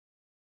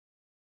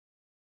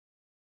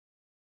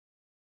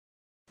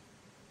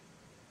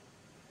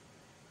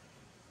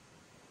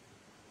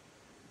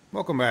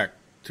Welcome back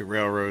to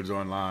Railroads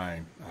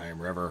Online. I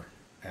am Rever,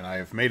 and I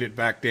have made it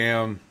back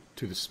down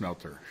to the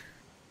smelter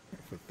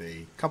with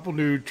a couple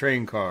new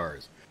train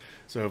cars.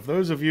 So if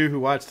those of you who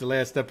watched the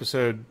last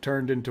episode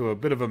turned into a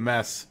bit of a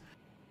mess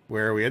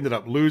where we ended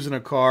up losing a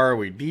car,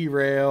 we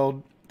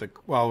derailed,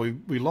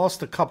 we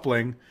lost the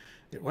coupling,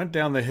 it went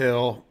down the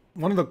hill,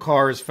 one of the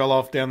cars fell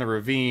off down the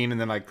ravine,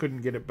 and then I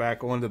couldn't get it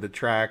back onto the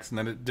tracks, and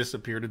then it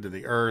disappeared into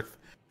the earth,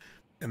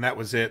 and that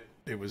was it.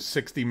 It was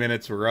 60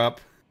 minutes, we're up.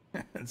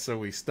 And so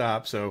we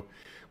stop. So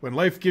when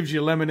life gives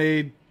you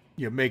lemonade,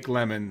 you make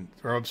lemon.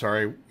 Or I'm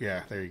sorry,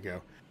 yeah, there you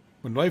go.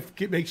 When life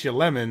gives you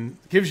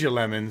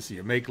lemons,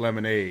 you make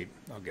lemonade.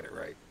 I'll get it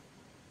right.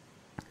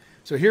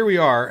 So here we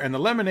are, and the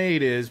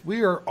lemonade is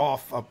we are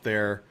off up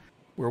there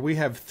where we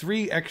have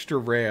 3 extra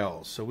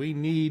rails. So we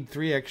need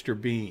 3 extra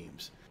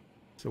beams.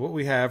 So what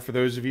we have, for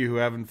those of you who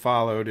haven't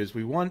followed, is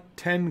we want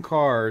 10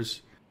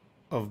 cars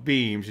of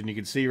beams, and you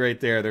can see right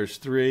there, there's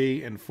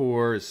 3 and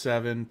 4 is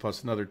 7,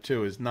 plus another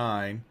 2 is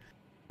 9.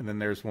 And then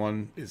there's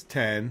 1 is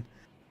 10.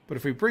 But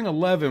if we bring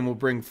 11, we'll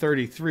bring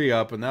 33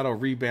 up, and that'll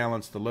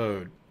rebalance the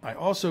load. I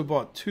also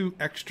bought 2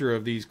 extra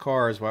of these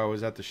cars while I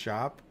was at the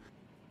shop,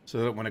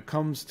 so that when it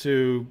comes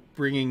to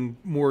bringing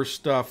more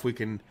stuff, we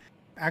can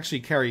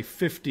actually carry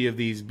 50 of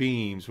these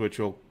beams, which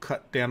will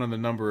cut down on the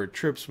number of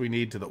trips we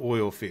need to the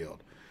oil field.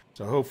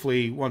 So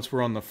hopefully, once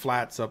we're on the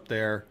flats up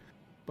there,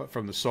 but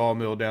from the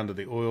sawmill down to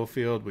the oil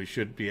field, we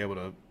should be able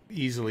to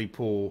easily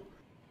pull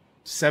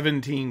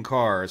 17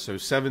 cars, so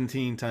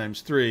 17 times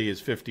 3 is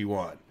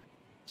 51.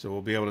 So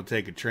we'll be able to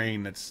take a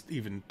train that's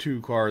even 2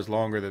 cars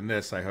longer than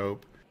this, I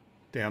hope,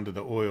 down to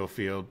the oil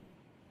field.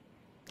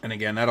 And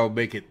again, that'll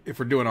make it, if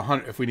we're doing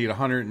 100, if we need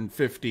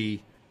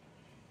 150,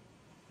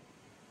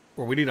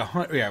 or we need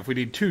 100, yeah, if we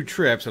need 2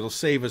 trips, it'll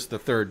save us the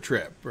 3rd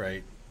trip,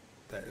 right?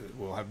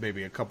 We'll have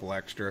maybe a couple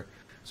extra.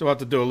 So we'll have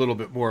to do a little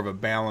bit more of a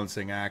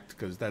balancing act,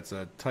 because that's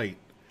a tight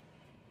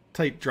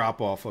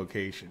drop-off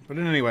location. But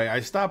anyway, I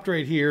stopped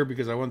right here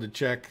because I wanted to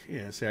check.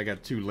 Yeah, see, I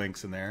got 2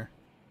 links in there.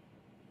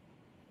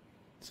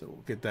 So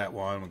we'll get that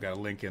one. We've got a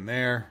link in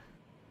there.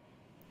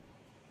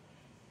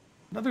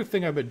 Another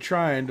thing I've been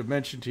trying to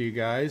mention to you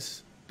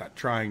guys, not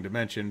trying to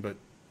mention, but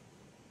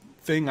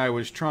thing I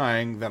was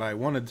trying that I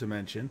wanted to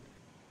mention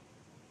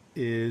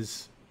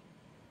is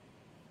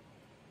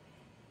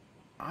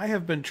I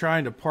have been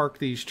trying to park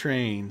these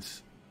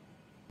trains.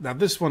 Now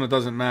this one, it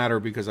doesn't matter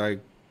because I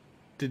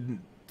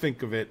didn't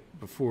think of it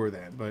before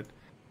that, but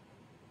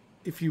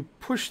if you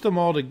push them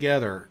all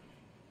together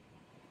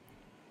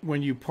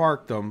when you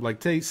park them,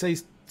 like say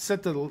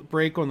set the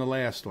brake on the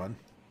last one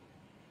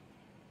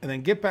and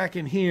then get back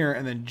in here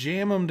and then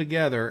jam them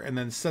together and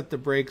then set the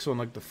brakes on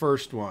like the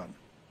first one.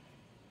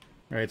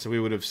 All right, so we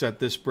would have set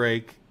this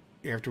brake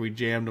after we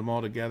jammed them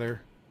all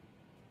together.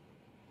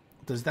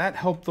 Does that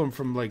help them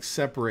from like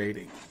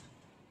separating?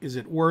 Is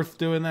it worth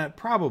doing that?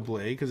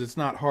 Probably, because it's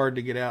not hard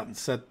to get out and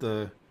set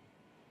the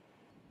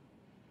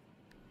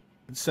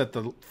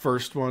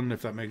first one,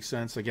 if that makes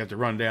sense. Like you have to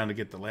run down to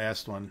get the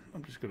last one.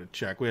 I'm just going to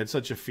check. We had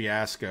such a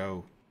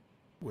fiasco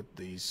with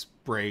these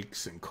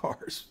brakes and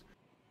cars.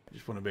 I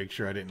just want to make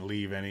sure I didn't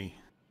leave any.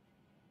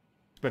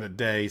 It's been a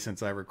day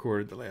since I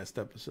recorded the last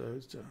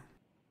episode, so.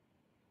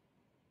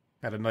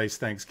 Had a nice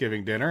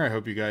Thanksgiving dinner. I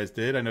hope you guys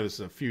did. I know this is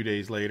a few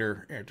days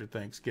later after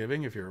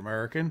Thanksgiving if you're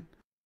American.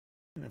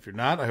 And if you're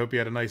not, I hope you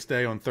had a nice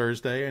day on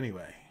Thursday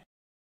anyway.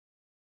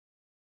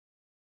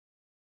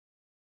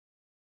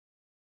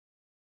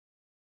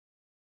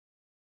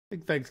 I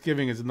think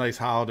Thanksgiving is a nice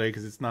holiday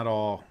because it's not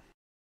all...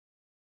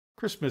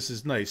 Christmas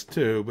is nice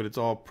too, but it's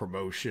all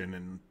promotion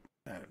and,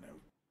 I don't know,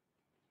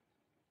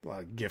 a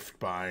lot of gift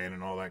buying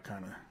and all that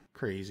kind of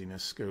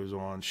craziness goes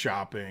on,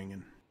 shopping.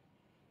 And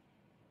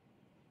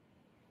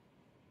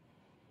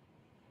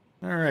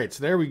all right,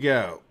 so there we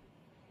go.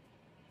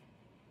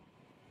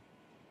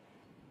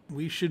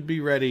 We should be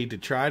ready to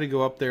try to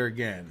go up there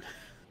again.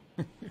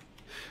 I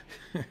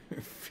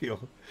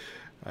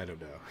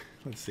don't know.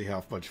 Let's see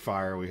how much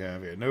fire we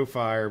have here. No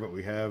fire, but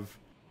we have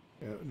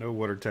no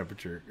water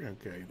temperature.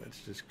 Okay,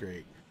 that's just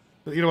great.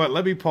 But you know what?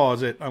 Let me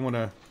pause it.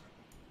 Let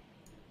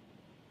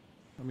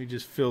me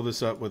just fill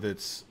this up with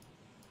its...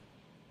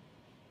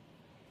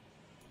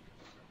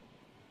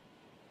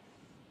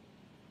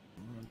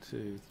 One,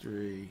 2,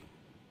 3.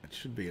 That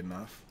should be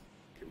enough.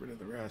 Get rid of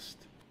the rest.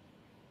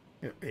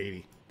 Yep,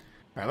 80.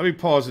 All right, let me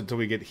pause it until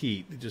we get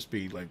heat. It'll just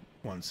be like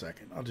 1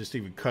 second. I'll just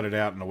even cut it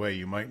out in a way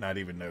you might not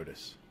even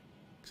notice.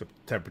 Except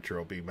the temperature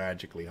will be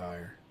magically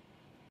higher.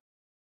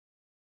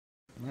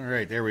 All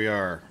right, there we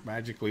are.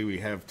 Magically, we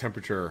have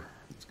temperature.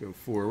 Let's go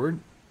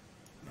forward.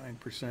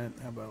 9%.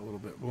 How about a little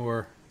bit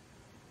more?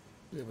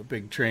 We have a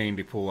big train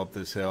to pull up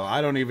this hill. I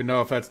don't even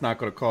know if that's not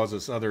going to cause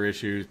us other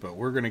issues, but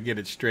we're going to get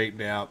it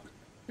straightened out.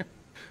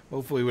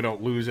 Hopefully we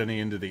don't lose any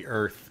into the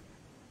earth.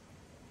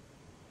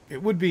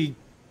 It would be,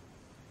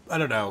 I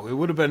don't know, it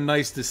would have been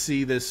nice to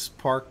see this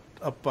parked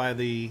up by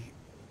the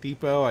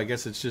depot. I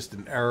guess it's just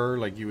an error.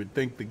 Like you would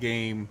think the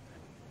game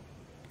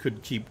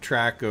could keep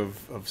track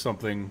of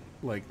something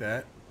like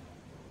that.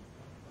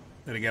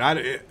 And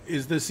again,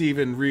 is this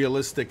even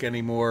realistic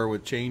anymore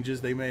with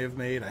changes they may have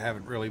made? I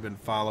haven't really been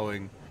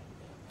following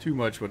too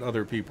much what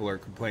other people are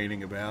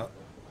complaining about.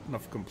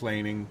 Enough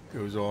complaining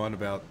goes on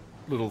about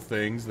little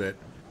things that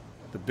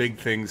the big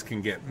things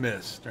can get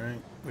missed,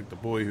 right? Like the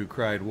boy who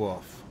cried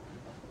wolf.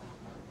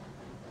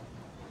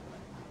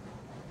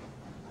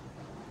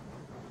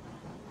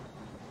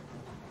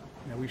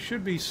 Now we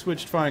should be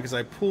switched fine because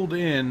I pulled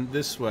in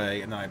this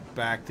way and then I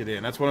backed it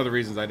in. That's one of the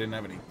reasons I didn't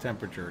have any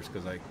temperatures,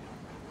 because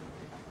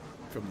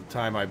from the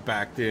time I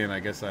backed in, I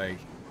guess I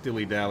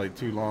dilly-dallied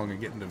too long in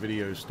getting the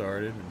video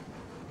started.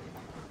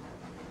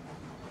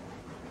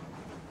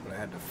 But I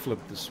had to flip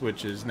the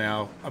switches.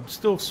 Now, I'm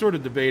still sort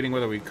of debating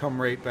whether we come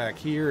right back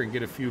here and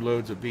get a few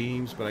loads of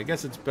beams, but I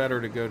guess it's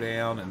better to go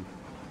down and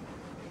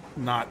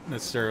not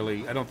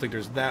necessarily... I don't think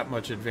there's that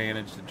much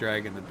advantage to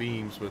dragging the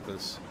beams with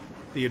us.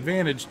 The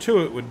advantage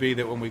to it would be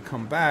that when we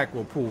come back,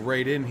 we'll pull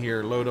right in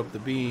here, load up the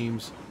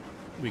beams.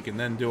 We can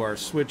then do our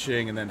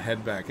switching and then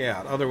head back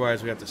out.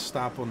 Otherwise, we have to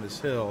stop on this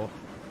hill,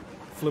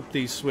 flip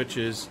these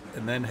switches,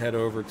 and then head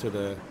over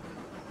to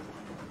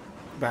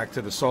back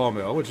to the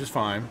sawmill, which is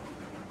fine.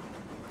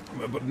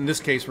 But in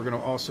this case, we're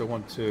going to also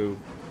want to...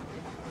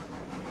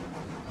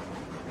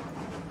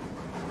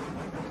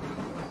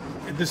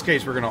 In this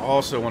case, we're going to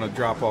also want to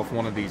drop off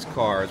one of these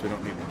cars. We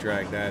don't need to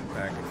drag that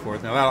back and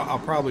forth. Now, I'll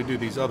probably do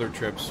these other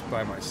trips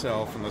by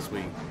myself unless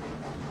we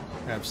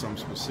have some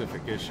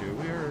specific issue.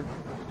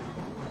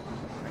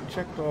 I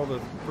checked all the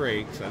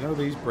brakes. I know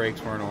these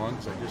brakes weren't on,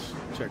 so I just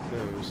checked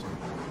those.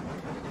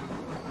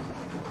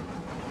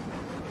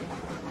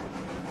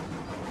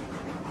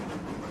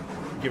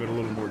 Give it a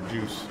little more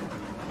juice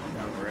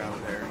now that we're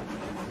out there.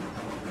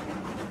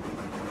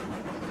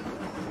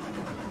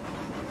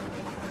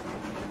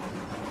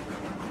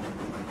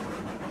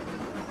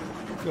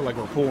 I feel like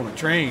we're pulling a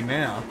train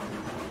now.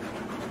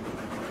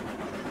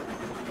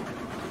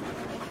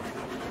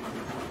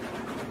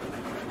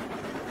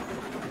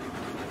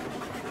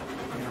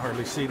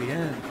 Hardly see the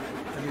end.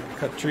 I need to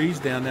cut trees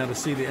down now to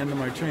see the end of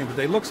my train, but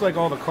it looks like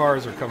all the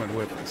cars are coming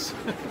with us.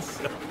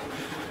 So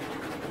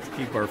let's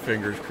keep our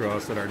fingers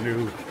crossed that our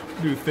new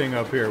thing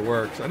up here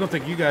works. I don't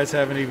think you guys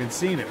haven't even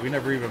seen it. We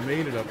never even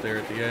made it up there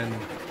at the end.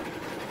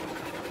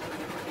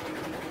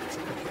 Let's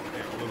cut that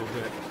down a little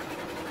bit.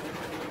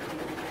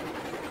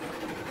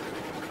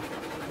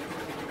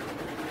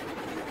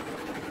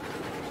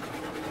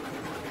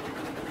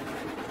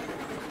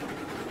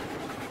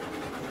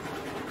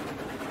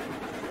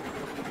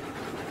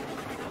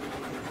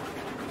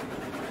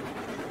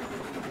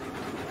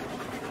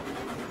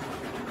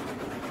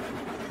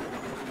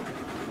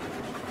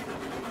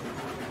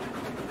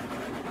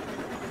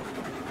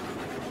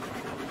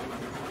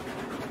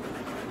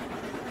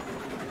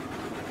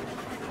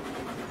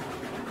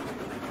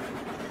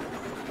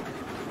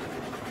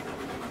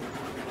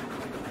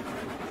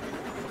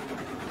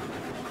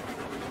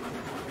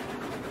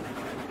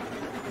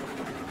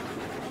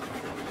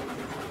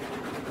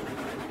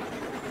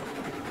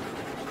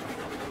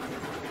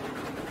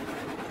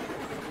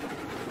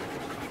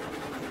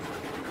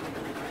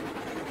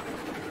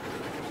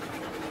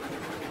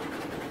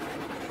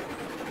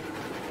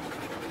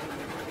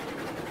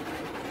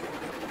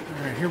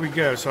 Here we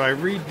go. So I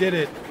redid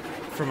it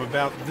from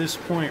about this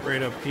point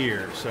right up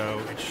here.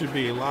 So it should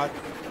be a lot,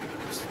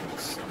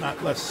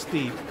 not less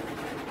steep,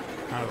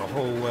 kind of the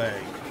whole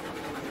way.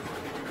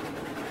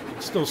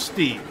 It's still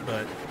steep,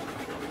 but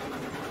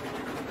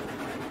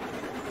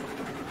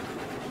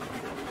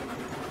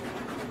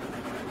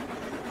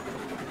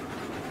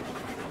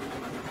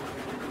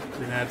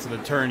so the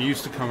turn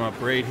used to come up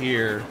right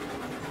here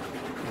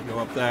and go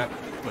up that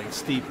like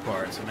steep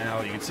part. So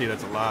now you can see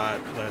that's a lot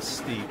less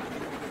steep.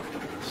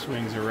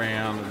 Swings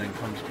around and then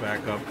comes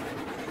back up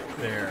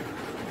there.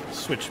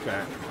 Switch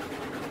back.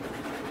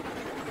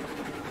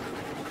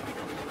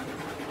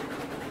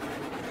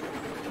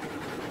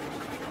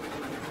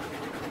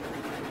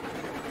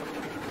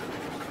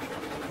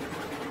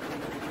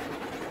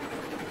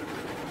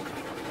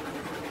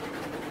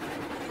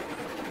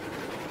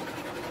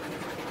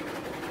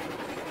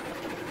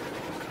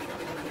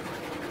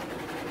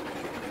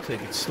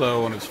 Take it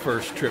slow on his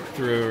first trip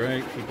through,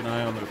 right? Keep an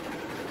eye on the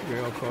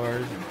rail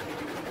cars.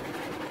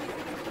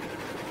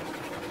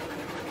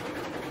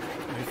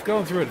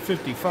 Going through at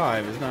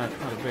 55 is not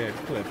a bad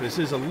clip. This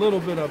is a little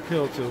bit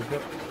uphill to the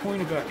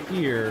point about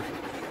here,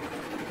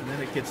 and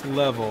then it gets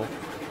level.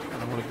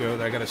 And I want to go.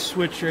 I got a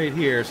switch right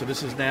here, so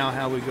this is now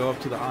how we go up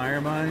to the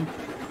iron mine,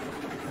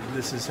 and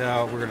this is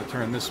how we're going to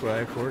turn this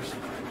way, of course.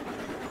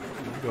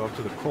 And go up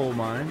to the coal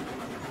mine.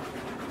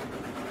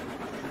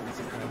 That's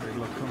how they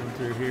look coming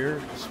through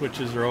here.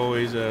 Switches are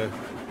always a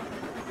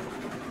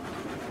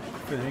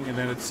thing, and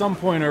then at some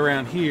point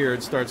around here,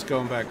 it starts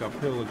going back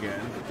uphill again.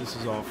 But this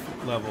is all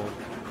level.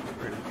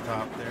 Right at the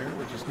top there,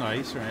 which is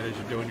nice, right? As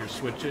you're doing your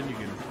switching, you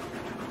can,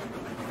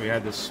 if we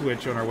had to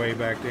switch on our way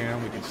back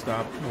down, we can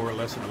stop more or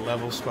less in a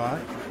level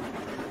spot.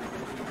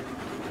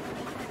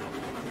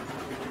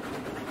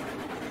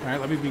 All right,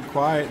 let me be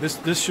quiet.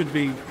 This should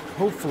be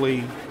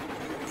hopefully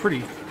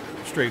pretty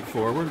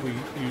straightforward. We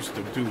used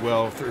to do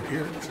well through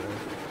here, so.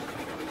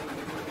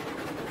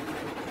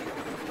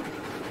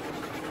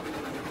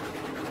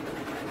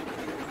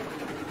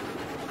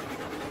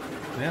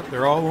 Yep,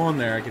 they're all on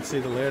there. I can see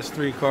the last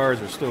 3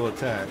 cars are still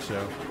attached.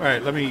 So, all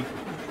right, let me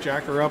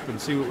jack her up and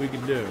see what we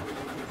can do.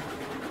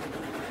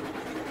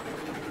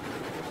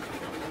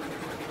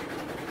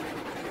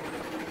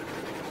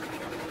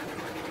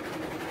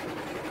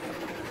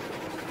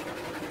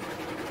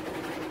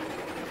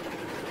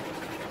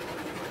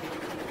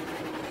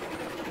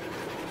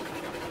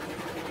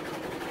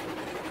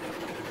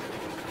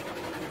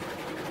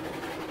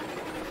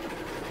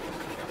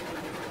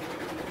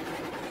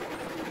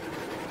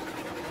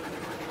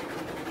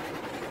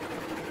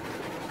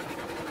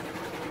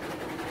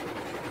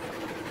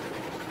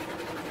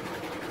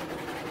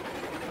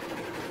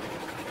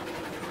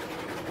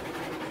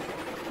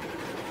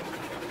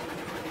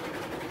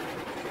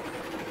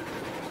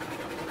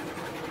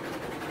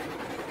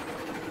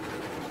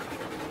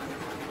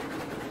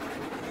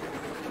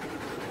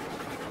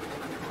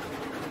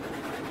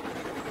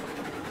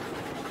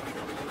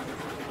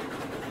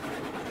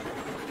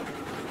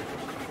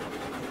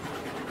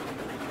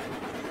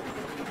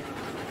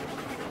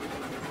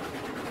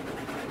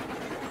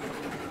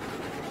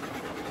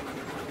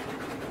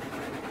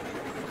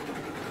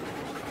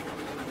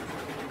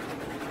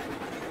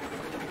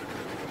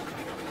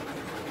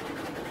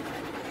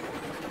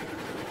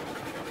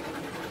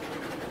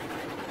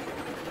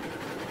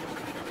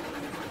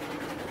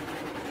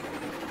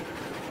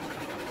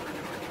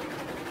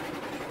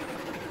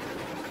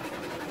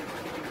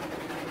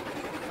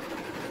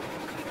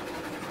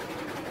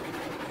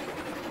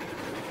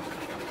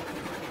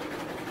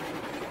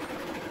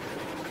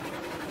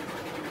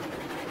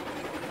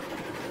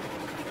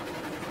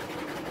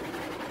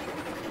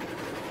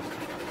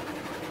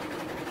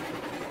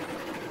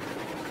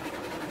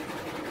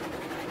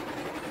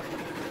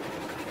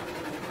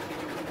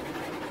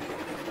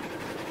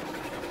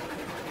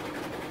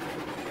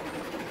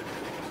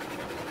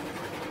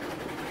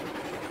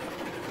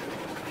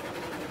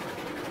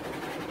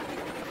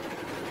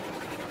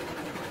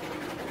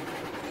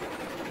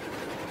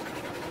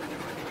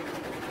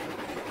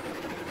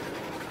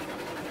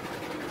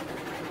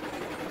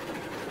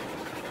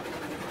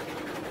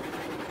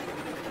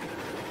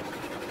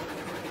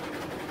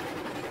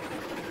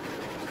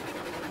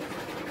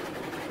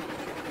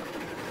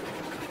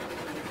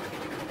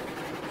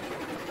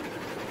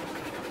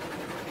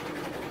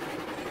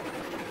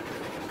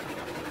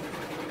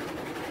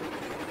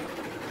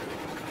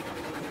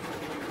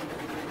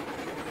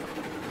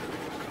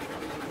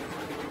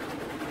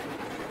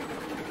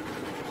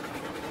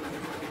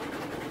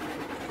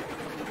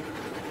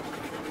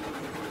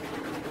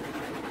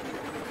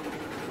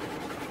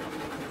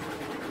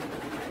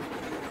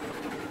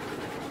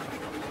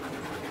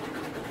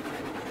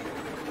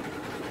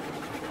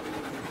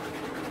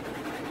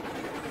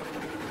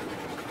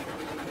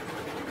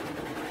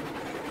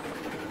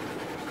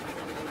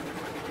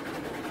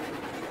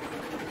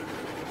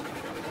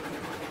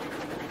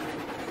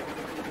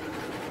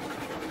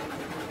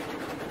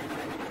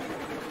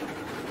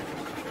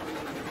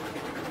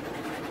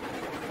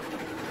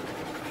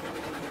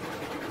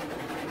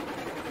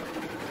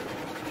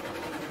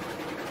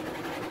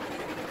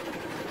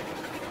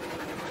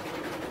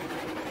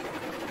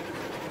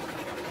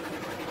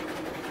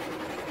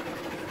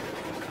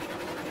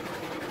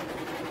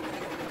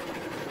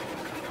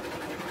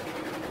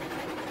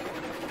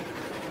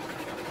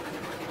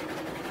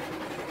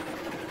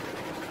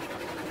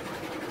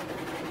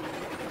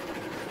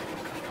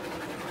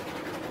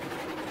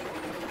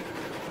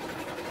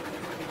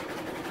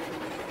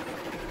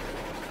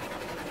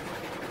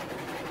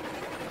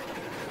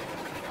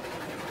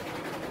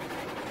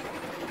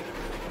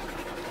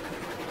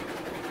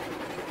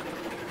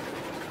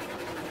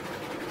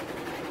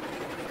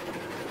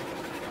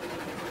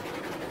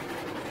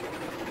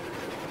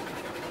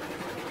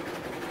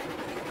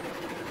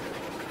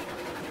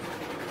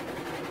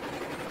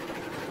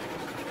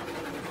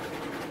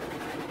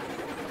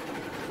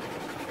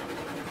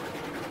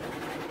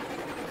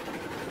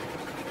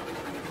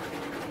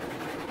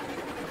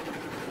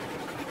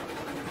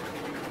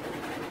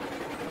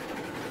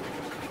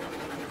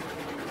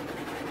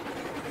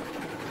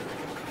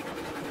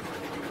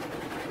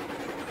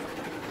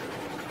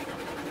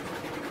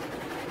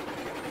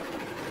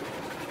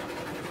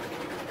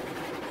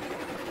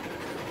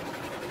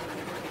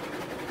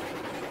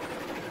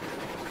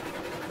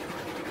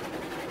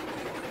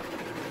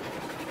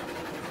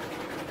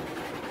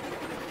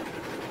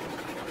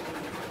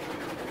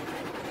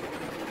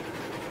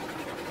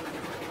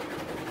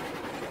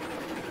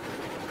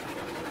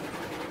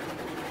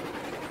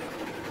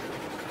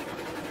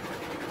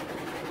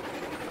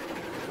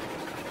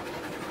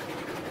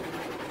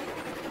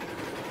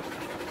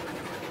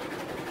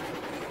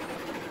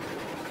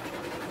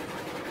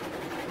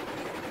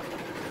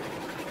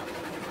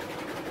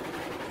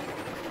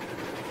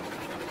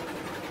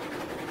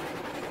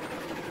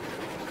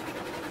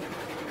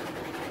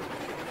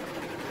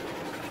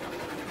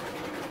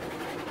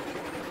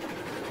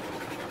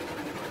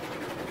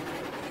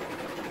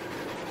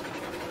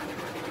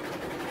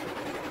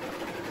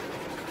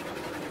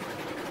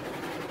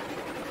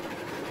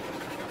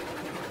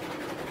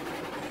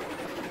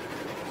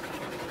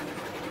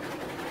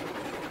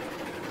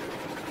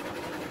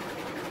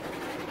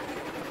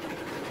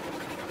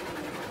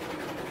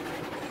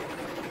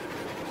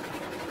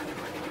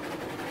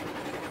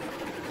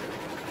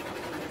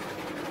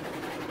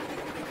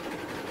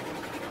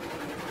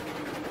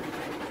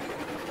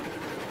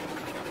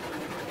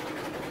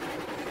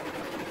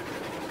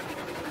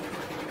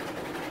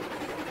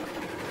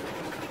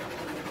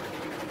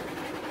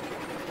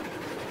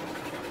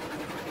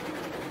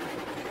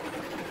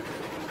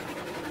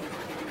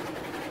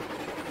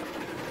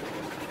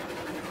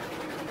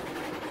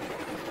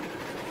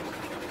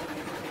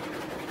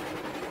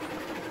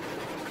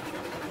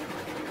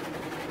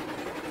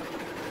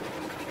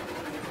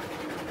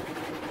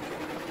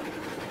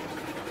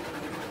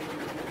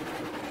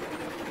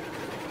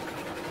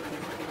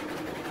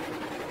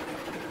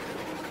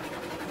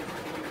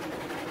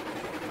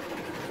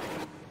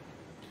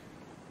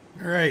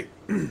 All right.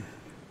 I don't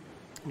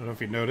know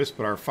if you noticed,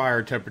 but our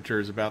fire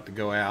temperature is about to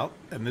go out,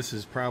 and this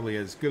is probably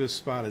as good a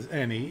spot as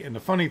any. And the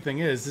funny thing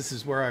is, this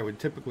is where I would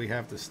typically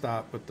have to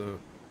stop with the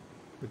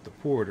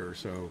porter.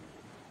 So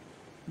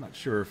I'm not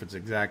sure if it's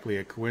exactly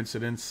a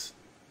coincidence.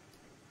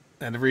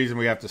 And the reason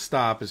we have to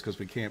stop is because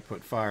we can't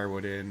put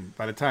firewood in.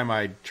 By the time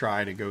I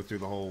try to go through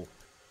the whole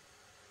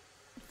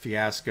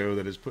fiasco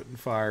that is putting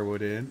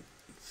firewood in,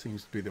 it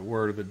seems to be the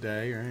word of the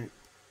day, right?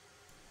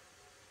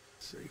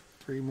 Let's see,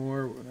 3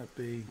 more. What would that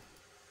be?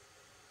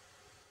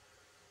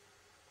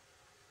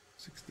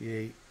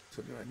 68.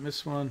 So did I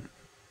miss one?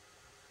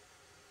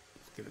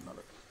 Let's get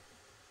another.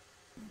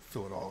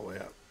 Fill it all the way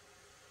up.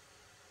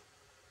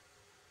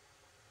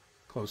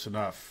 Close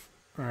enough.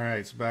 All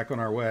right, so back on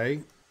our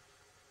way.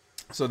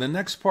 So the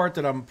next part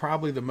that I'm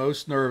probably the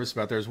most nervous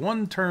about, there's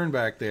one turn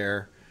back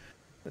there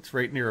that's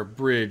right near a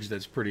bridge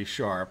that's pretty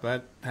sharp.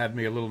 That had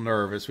me a little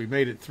nervous. We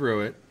made it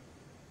through it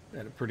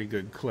at a pretty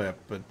good clip,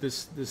 but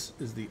this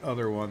is the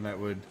other one that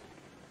would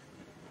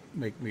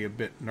make me a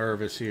bit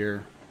nervous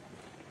here.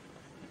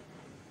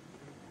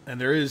 And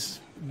there is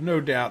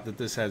no doubt that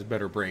this has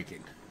better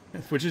braking,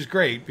 which is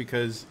great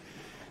because,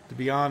 to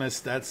be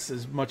honest, that's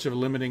as much of a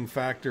limiting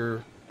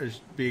factor as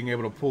being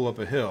able to pull up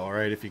a hill,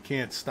 right? If you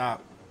can't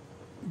stop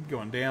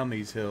going down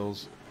these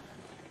hills,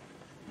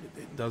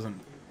 it doesn't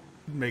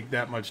make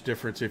that much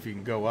difference if you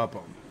can go up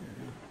them.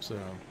 So,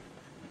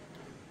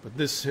 but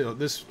this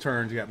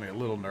turn's got me a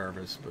little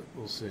nervous, but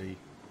we'll see.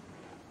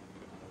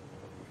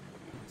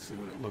 Let's see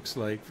what it looks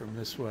like from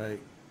this way.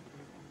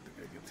 I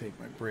think I can take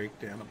my brake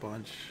down a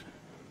bunch.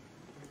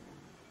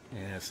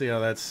 Yeah, see how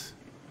that's...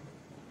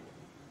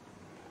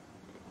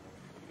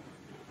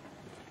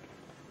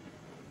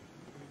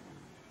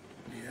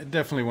 Yeah, I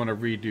definitely want to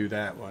redo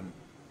that one.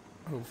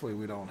 Hopefully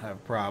we don't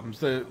have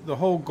problems. The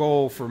whole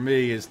goal for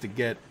me is to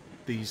get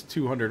these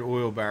 200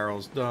 oil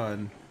barrels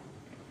done.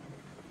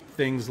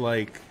 Things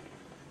like,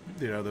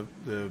 you know,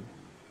 the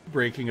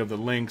breaking of the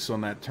links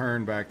on that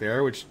turn back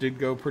there, which did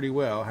go pretty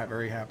well.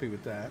 Very happy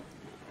with that.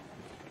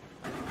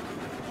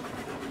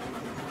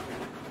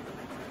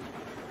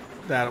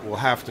 That we'll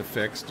have to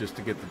fix just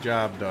to get the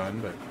job done,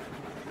 but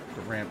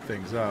to ramp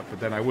things up. But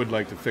then I would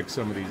like to fix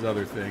some of these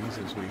other things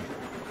as we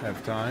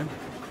have time.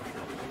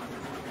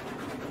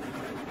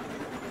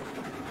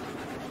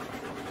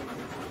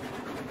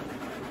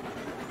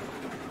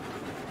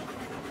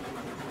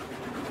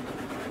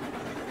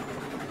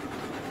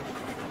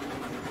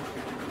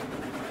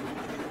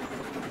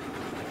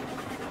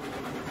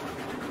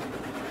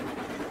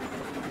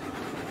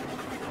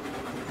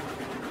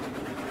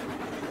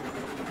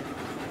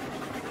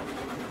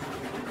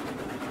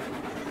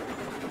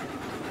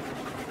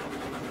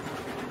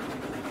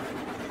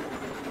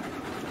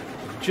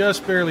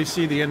 Just barely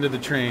see the end of the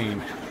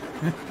train.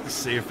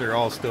 See if they're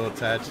all still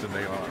attached, and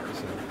they are.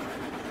 So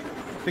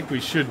I think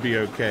we should be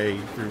okay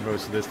through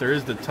most of this. There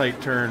is the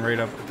tight turn right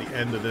up at the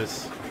end of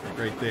this,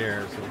 right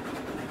there. So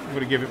I'm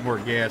going to give it more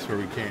gas where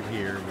we can't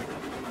hear. But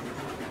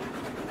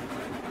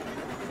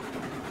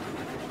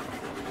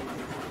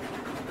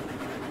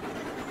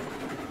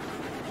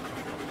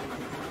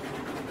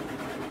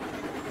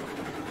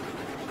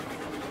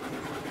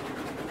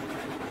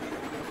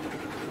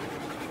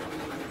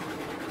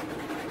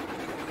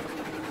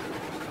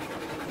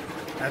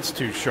that's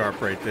too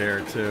sharp right there,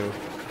 too.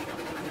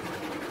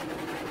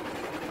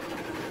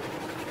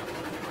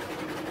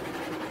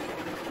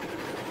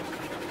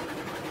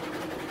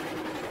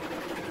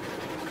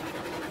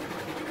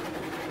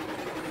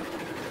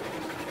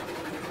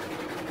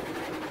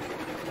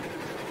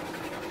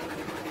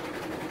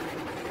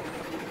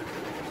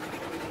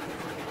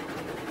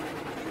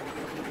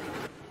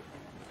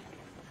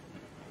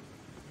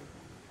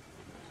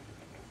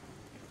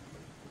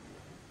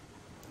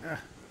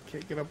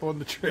 Can't get up on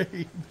the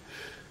train.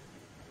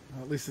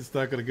 Well, at least it's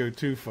not going to go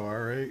too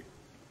far, right?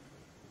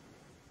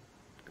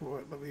 Come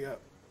on, let me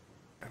up.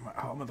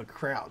 I'm going to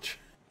crouch.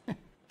 All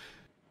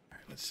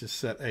right, let's just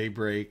set a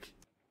brake.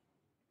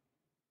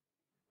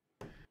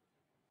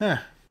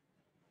 Let's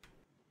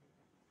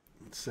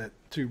set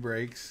 2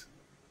 brakes.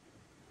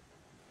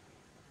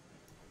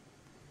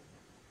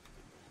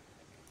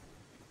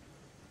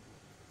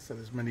 Set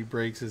as many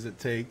brakes as it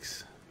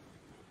takes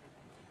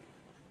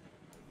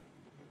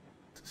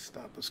to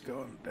stop us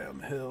going down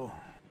the hill.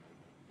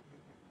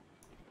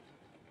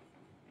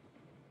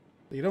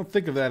 You don't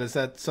think of that as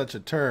that such a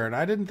turn.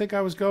 I didn't think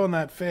I was going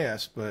that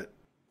fast, but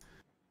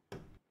all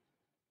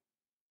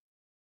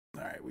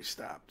right, we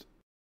stopped.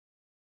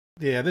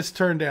 Yeah, this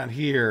turn down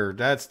here,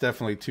 that's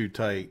definitely too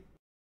tight.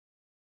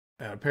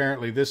 And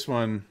apparently this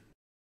one,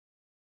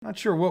 not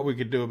sure what we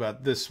could do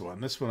about this one.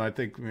 This one I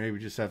think maybe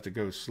just have to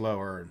go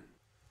slower and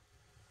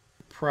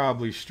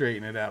probably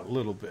straighten it out a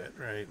little bit,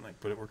 right? Like,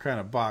 but we're kind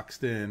of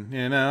boxed in.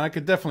 Yeah, no, I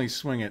could definitely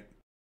swing it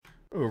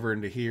over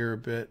into here a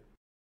bit.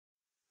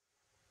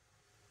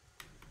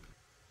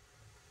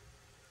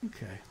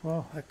 Okay,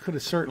 well, that could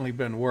have certainly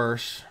been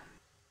worse.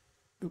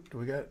 Oop, do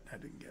we got it? I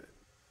didn't get it.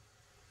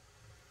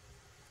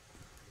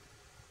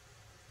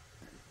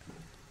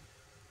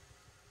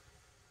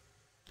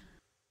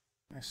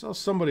 I saw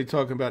somebody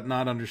talking about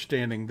not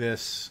understanding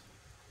this.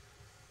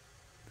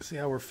 See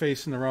how we're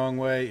facing the wrong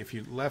way? If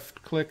you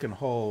left click and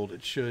hold,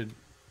 it should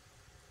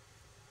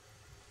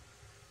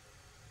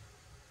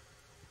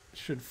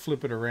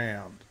flip it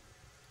around.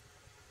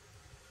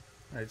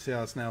 All right, see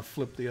how it's now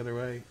flipped the other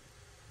way?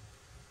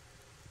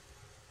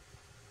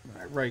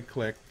 All right, right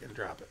click and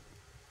drop it.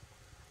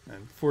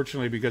 And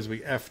fortunately, because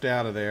we F'd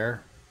out of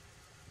there,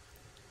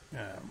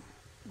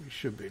 we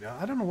should be. Now,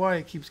 I don't know why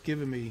it keeps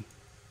giving me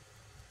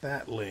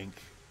that link.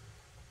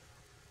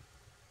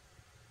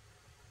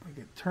 Like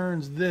it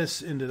turns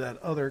this into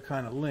that other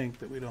kind of link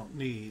that we don't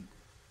need.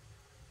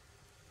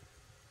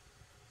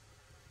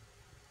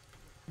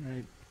 All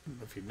right, I don't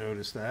know if you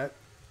noticed that.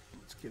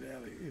 Let's get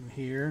out of in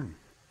here.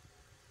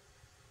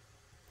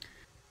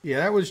 Yeah,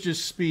 that was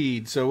just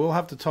speed, so we'll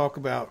have to talk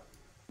about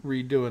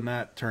redoing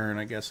that turn,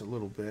 I guess, a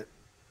little bit.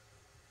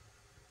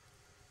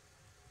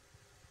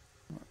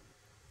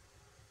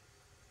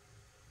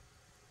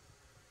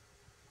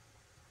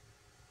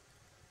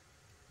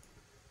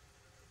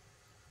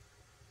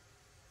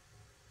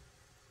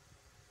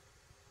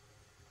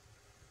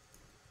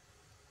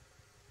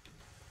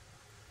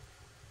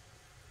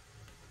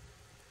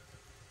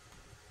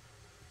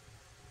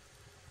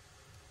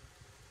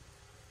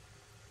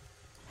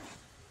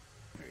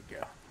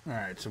 All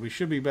right, so we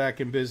should be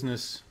back in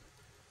business.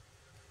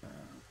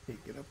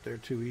 Can't get up there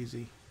too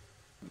easy.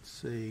 Let's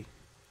see.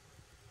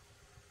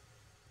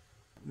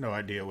 No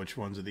idea which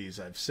ones of these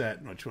I've set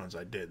and which ones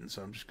I didn't,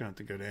 so I'm just going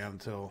to have to go down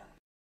until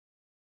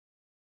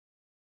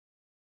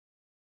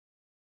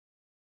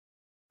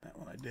that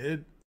one I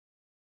did.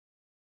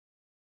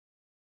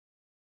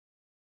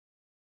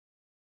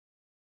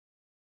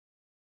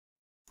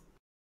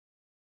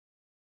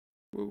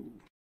 Whoa.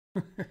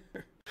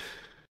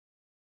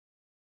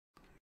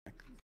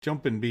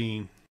 Jumping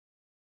bean.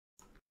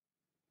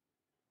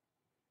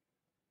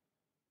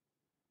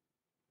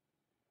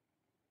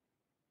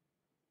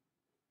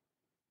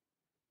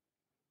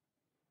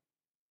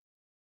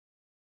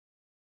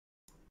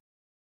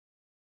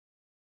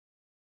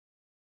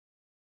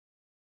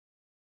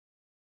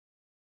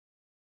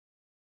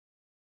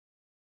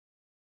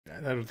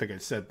 I don't think I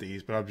set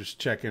these, but I'm just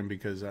checking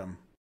because I'm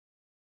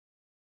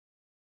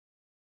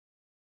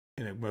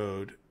in a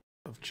mode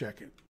of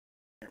checking.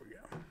 There we go.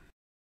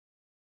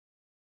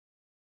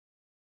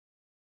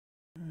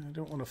 I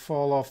don't want to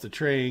fall off the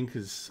train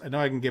because I know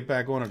I can get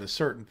back on at a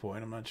certain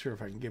point. I'm not sure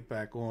if I can get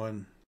back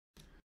on.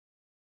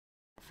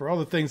 For all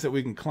the things that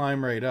we can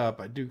climb right up,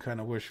 I do kind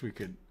of wish we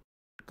could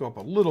go up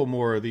a little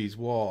more of these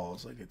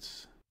walls. Like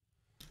it's...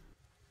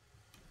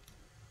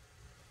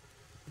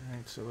 All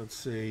right, so let's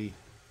see.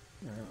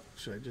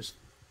 Should I just...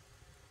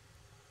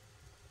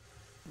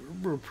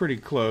 We're pretty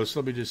close.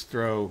 Let me just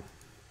throw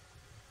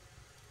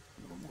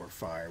a little more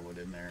firewood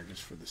in there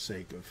just for the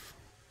sake of...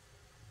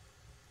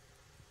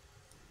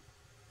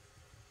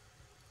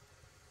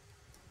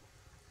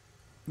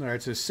 All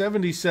right, so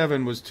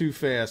 77 was too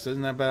fast.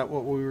 Isn't that about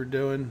what we were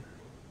doing?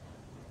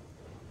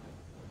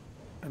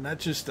 And that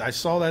just, I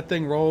saw that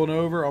thing rolling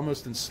over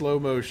almost in slow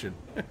motion.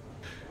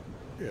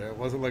 Yeah, it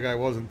wasn't like I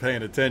wasn't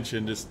paying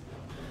attention, just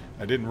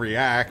I didn't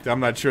react.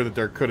 I'm not sure that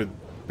there could have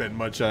been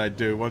much I'd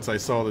do. Once I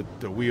saw that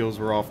the wheels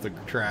were off the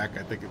track,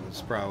 I think it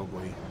was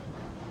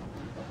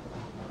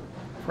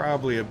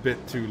probably a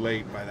bit too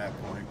late by that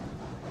point.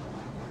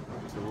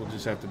 So we'll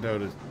just have to know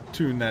to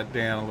tune that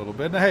down a little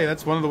bit. Now, hey,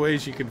 that's one of the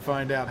ways you can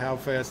find out how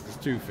fast is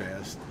too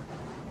fast.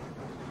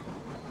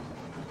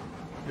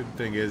 Good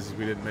thing is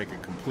we didn't make a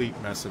complete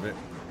mess of it.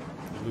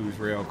 Lose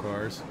rail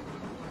cars.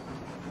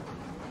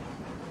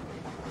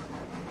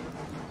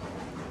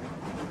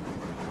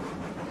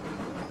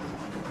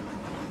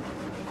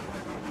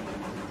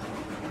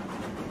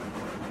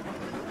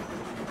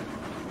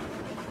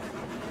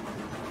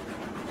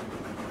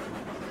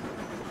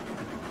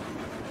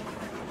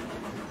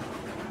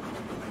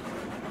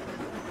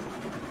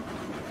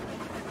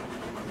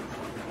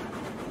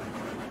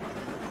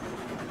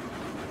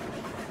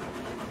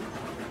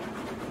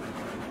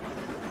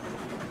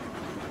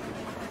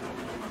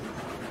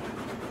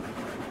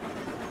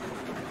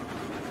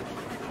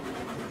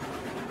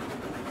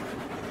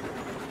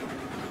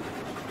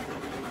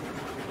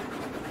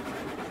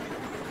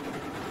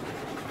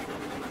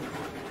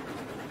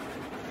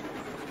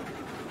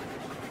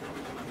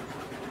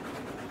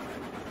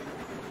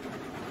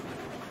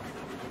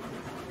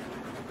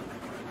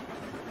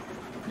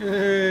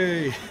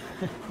 Yay!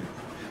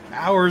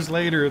 Hours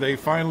later, they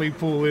finally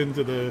pull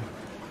into the...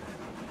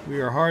 We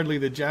are hardly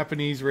the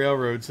Japanese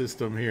railroad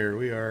system here.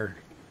 We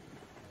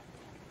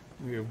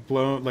have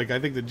blown... Like, I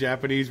think the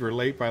Japanese were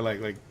late by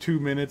like 2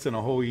 minutes in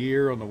a whole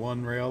year on the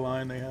one rail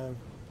line they have.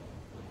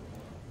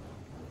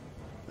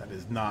 That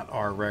is not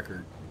our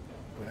record.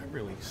 But that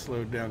really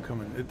slowed down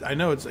coming... I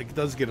know it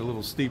does get a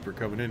little steeper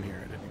coming in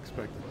here. I didn't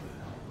expect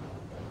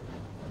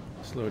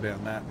it to slow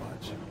down that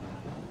much.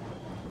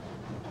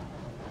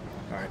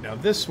 Alright, now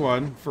this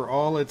one, for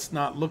all it's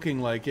not looking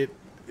like it,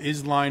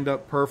 is lined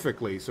up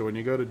perfectly. So when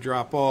you go to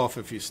drop off,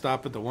 if you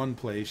stop at the one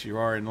place, you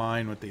are in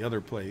line with the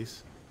other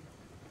place.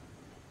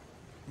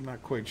 I'm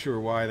not quite sure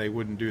why they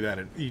wouldn't do that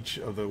at each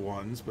of the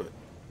ones, but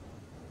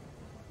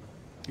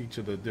each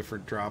of the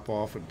different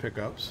drop-off and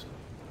pickups.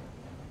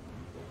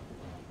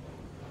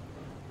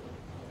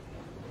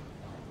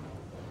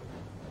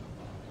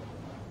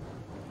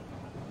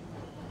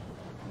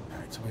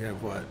 Alright, so we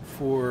have what?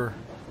 Four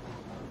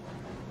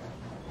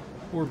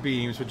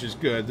beams, which is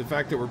good. The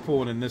fact that we're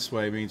pulling in this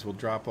way means we'll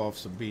drop off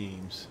some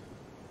beams.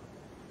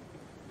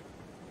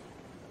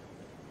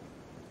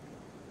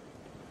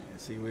 Yeah,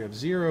 see, we have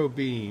 0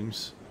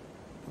 beams.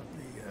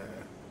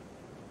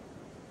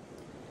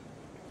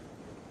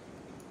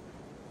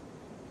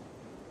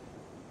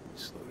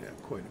 Slow down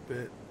quite a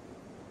bit.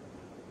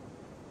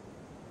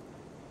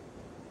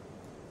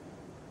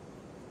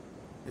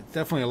 It's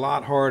definitely a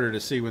lot harder to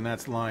see when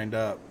that's lined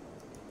up.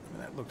 I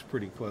mean, that looks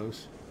pretty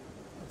close.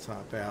 Let's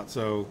hop out.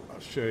 So I'll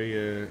show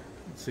you.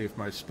 Let's see if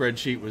my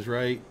spreadsheet was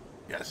right.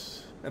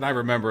 Yes. And I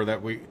remember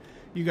that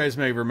you guys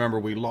may remember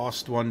we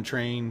lost one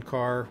train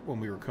car when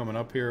we were coming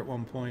up here at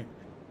one point.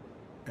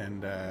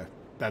 And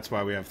that's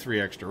why we have 3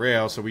 extra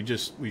rails. So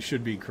we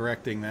should be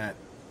correcting that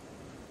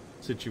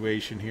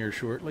situation here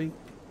shortly.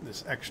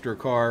 This extra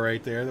car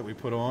right there that we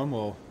put on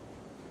will...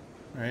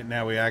 Right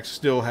now we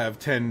still have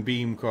 10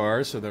 beam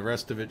cars, so the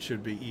rest of it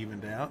should be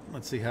evened out.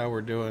 Let's see how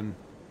we're doing.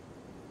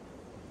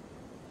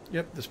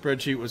 Yep, the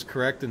spreadsheet was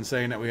correct in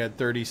saying that we had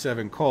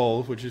 37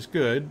 coal, which is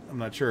good. I'm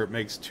not sure it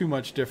makes too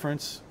much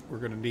difference. We're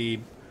going to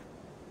need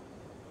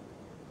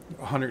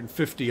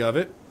 150 of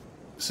it.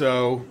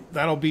 So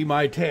that'll be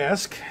my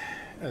task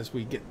as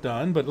we get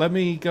done. But let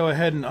me go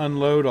ahead and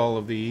unload all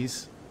of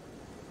these,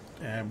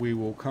 and we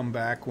will come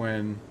back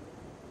when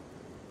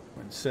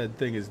said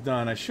thing is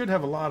done. I should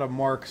have a lot of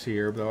marks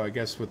here, though I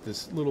guess with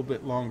this little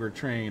bit longer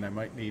train I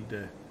might need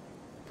to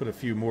put a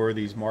few more of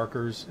these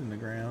markers in the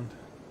ground.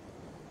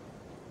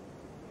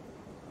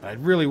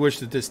 I'd really wish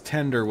that this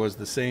tender was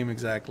the same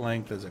exact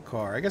length as a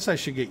car. I guess I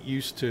should get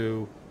used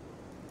to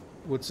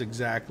what's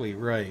exactly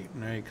right,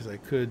 because I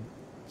could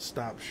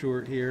stop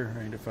short here,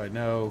 right, if I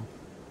know.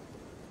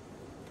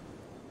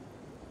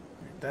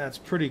 That's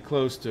pretty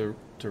close to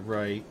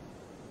right.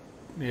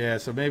 Yeah,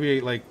 so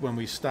maybe like when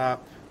we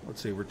stop,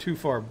 let's see, we're too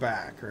far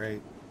back,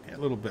 right? Yeah, a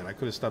little bit. I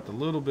could have stopped a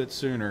little bit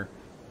sooner.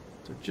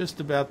 So just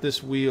about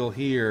this wheel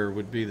here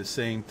would be the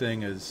same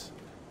thing as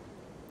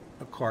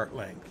a cart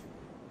length.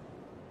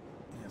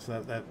 Yeah,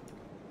 so that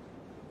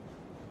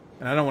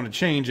and I don't want to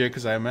change it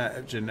because I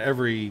imagine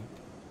every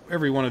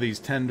one of these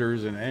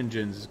tenders and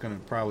engines is going to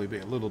probably be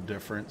a little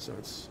different. So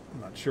I'm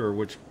not sure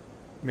which.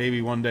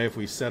 Maybe one day if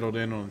we settled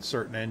in on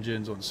certain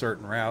engines on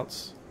certain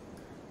routes.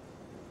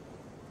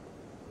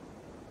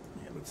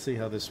 Let's see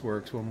how this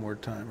works one more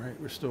time, right?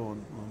 We're still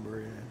on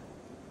lumber, yeah.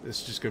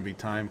 This is just going to be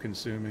time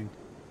consuming.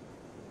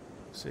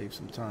 Save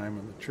some time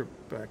on the trip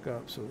back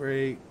up. So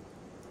right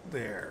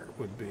there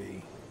would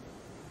be...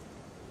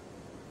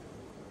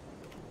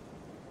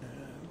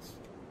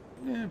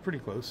 yeah, pretty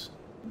close.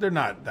 They're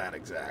not that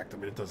exact. I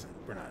mean, it doesn't...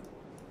 we're not...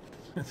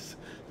 as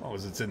long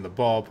as it's in the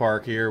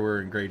ballpark here, we're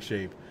in great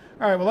shape.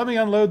 All right, well, let me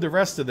unload the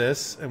rest of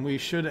this, and we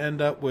should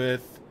end up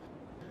with...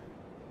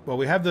 well,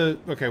 we have the...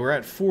 okay, we're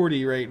at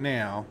 40 right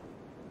now.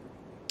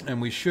 And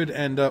we should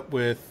end up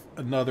with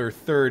another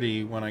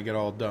 30 when I get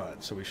all done.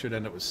 So we should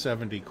end up with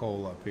 70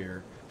 coal up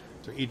here.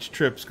 So each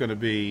trip's going to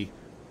be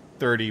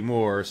 30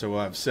 more. So we'll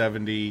have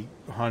 70,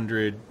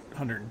 100,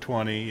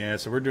 120. Yeah,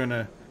 so we're going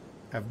to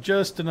have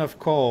just enough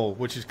coal,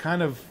 which is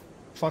kind of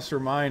plus or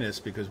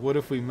minus, because what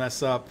if we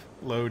mess up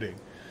loading?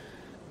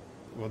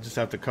 We'll just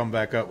have to come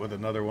back up with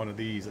another one of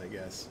these, I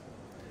guess.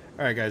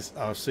 All right, guys,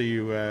 I'll see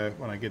you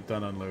when I get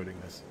done unloading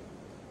this.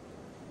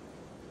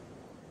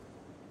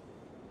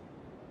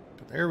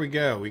 There we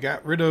go. We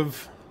got rid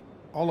of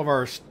all of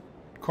our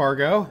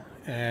cargo,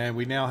 and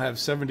we now have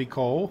 70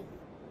 coal.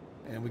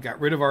 And we got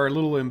rid of our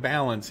little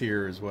imbalance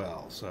here as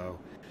well. So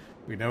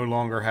we no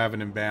longer have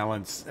an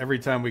imbalance. Every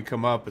time we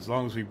come up, as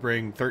long as we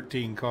bring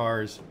 13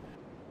 cars,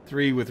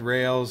 3 with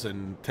rails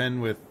and 10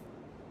 with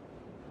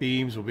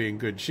beams, we'll be in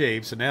good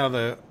shape. So now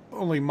the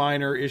only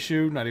minor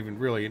issue, not even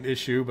really an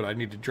issue, but I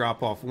need to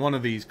drop off one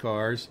of these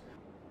cars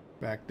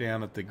back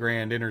down at the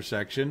grand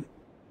intersection.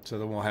 So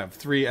then we'll have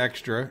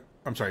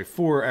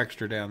 4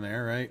 extra down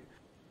there, right?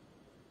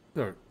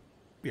 So,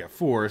 yeah,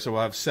 4. So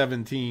we'll have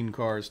 17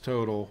 cars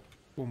total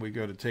when we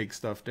go to take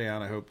stuff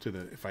down. I hope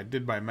if I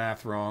did my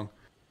math wrong,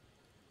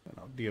 then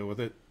I'll deal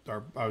with it.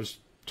 I was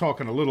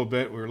talking a little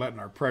bit. We were letting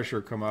our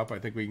pressure come up. I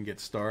think we can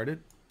get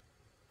started.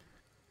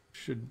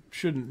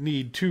 Shouldn't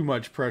need too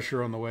much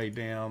pressure on the way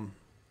down.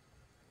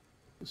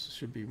 This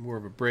should be more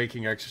of a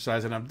braking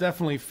exercise. And I'm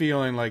definitely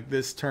feeling like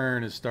this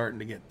turn is starting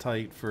to get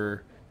tight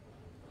for...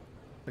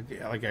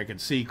 like I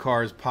could see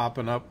cars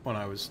popping up when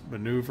I was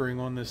maneuvering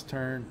on this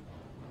turn.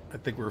 I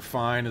think we're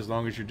fine as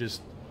long as you're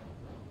just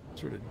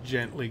sort of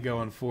gently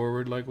going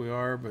forward like we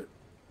are, but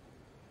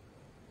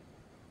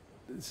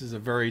this is a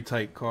very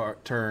tight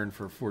turn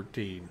for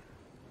 14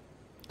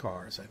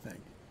 cars, I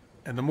think.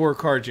 And the more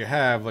cars you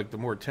have, like the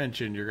more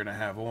tension you're going to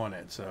have on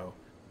it. So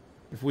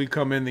if we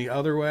come in the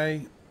other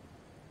way,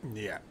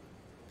 yeah.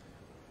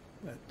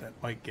 That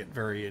might get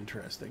very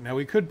interesting. Now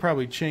we could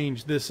probably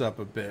change this up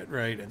a bit,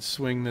 right, and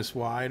swing this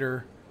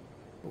wider.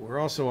 But we're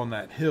also on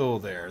that hill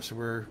there, so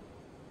we're,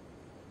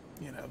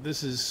 you know,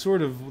 this is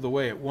sort of the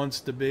way it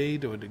wants to be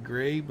to a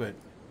degree, but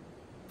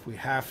if we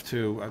have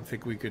to, I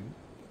think we could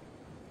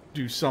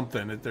do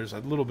something. There's a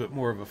little bit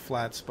more of a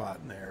flat spot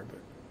in there, but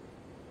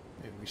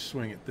maybe we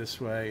swing it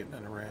this way and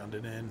then around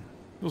it in.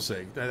 We'll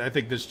see. I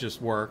think this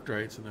just worked,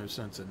 right? So no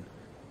sense in...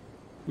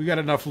 We got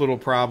enough little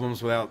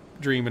problems without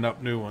dreaming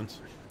up new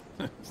ones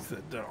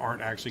that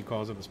aren't actually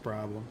causing us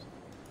problems.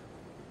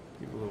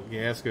 Give a little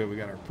gas go. We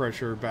got our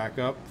pressure back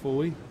up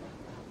fully.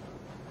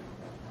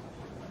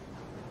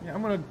 Yeah,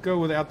 I'm going to go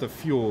without the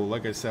fuel.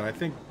 Like I said, I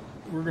think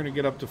we're going to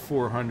get up to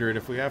 400.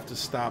 If we have to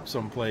stop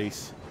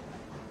someplace,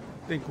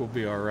 I think we'll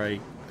be all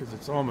right, because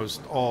it's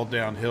almost all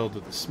downhill to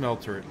the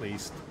smelter at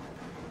least.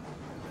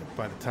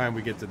 By the time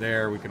we get to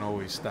there, we can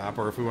always stop.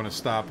 Or if we want to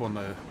stop on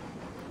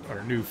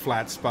our new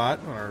flat spot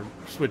on our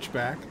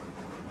switchback.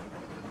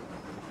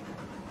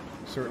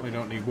 Certainly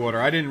don't need water.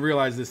 I didn't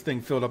realize this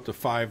thing filled up to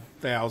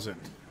 5,000.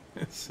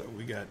 So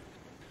we've got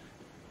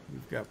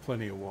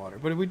plenty of water.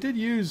 But we did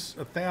use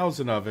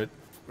 1,000 of it,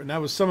 and that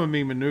was some of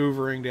me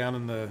maneuvering down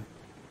in the,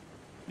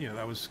 you know,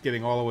 that was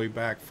getting all the way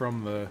back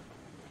from the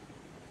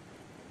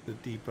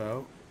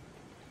depot.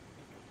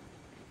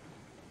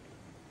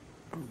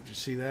 Oh, did you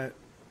see that?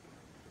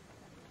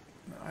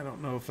 I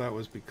don't know if that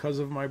was because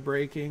of my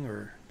braking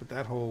or, but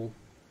that whole,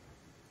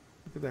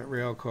 look at that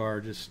rail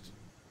car just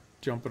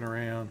jumping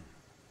around.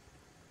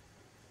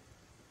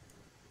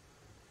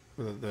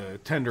 The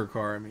tender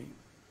car, I mean.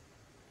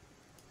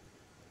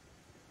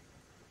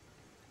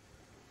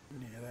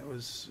 Yeah, that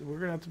was, we're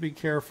going to have to be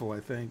careful,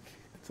 I think.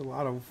 It's a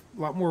lot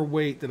more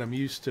weight than I'm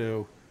used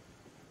to.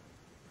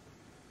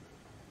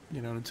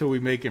 You know, until we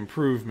make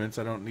improvements,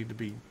 I don't need to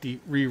be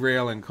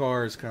re-railing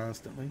cars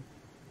constantly.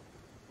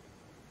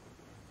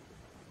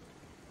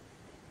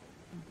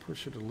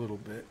 Push it a little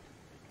bit.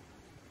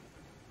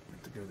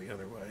 Have to go the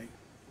other way.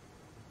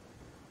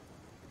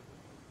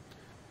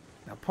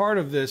 Now, part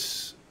of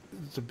this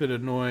that's a bit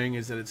annoying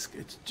is that it's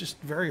just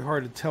very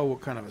hard to tell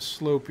what kind of a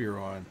slope you're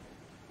on.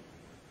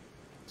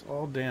 It's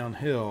all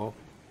downhill.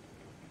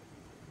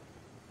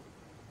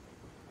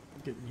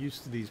 Getting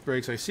used to these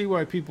brakes. I see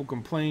why people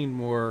complain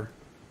more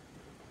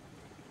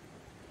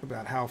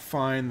about how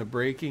fine the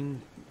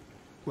braking,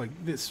 like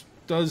this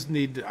does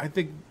need to, I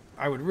think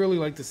I would really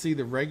like to see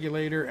the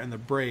regulator and the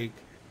brake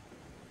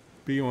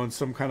be on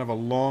some kind of a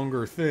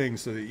longer thing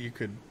so that you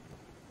could,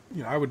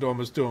 you know, I would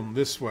almost do them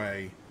this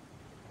way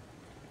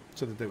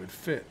so that they would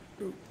fit.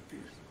 Ooh,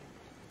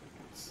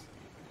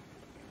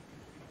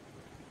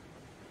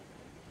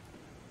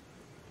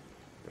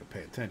 gotta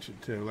pay attention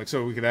too. Like,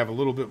 so we could have a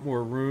little bit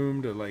more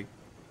room to, like,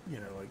 you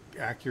know, like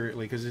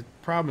accurately, because the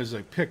problem is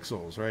like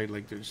pixels, right?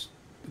 Like there's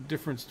the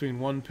difference between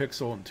 1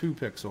 pixel and 2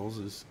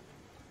 pixels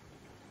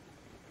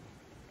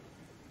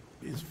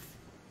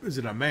is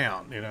an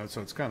amount, you know,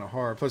 so it's kind of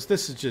hard. Plus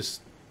this is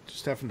just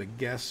having to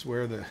guess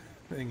where the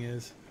thing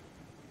is.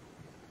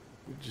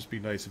 It would just be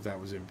nice if that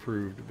was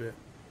improved a bit.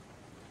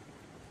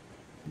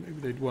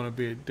 Maybe they'd want to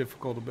be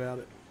difficult about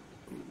it.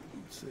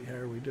 Let's see, how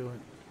are we doing?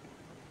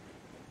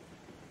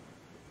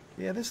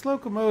 Yeah, this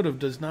locomotive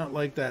does not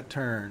like that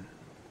turn.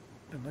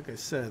 And like I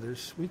said,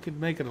 we could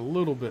make it a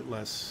little bit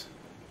less,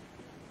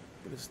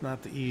 but it's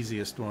not the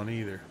easiest one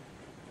either.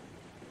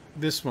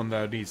 This one,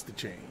 though, needs to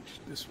change.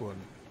 This one,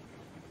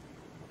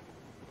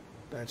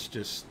 that's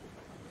just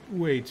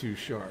way too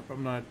sharp.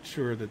 I'm not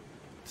sure that,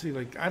 see,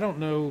 like, I don't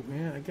know,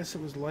 yeah, I guess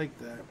it was like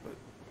that, but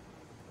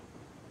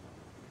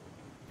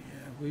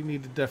yeah, we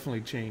need to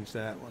definitely change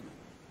that one.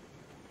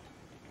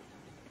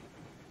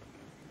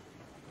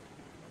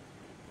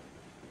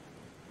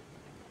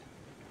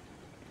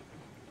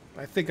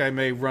 I think I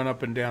may run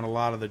up and down a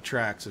lot of the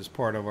tracks as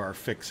part of our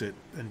fix-it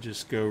and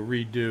just go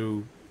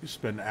redo,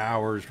 spend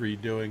hours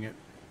redoing it.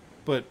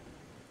 But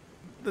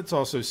let's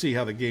also see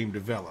how the game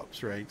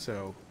develops, right?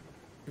 So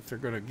if they're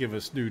going to give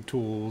us new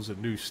tools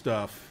and new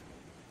stuff,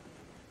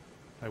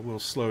 I will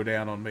slow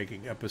down on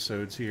making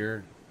episodes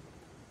here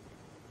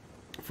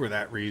for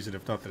that reason,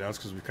 if nothing else,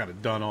 because we've kind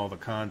of done all the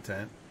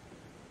content,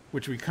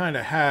 which we kind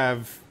of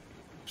have,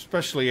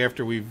 especially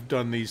after we've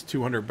done these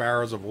 200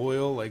 barrels of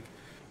oil, like,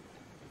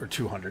 or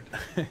 200.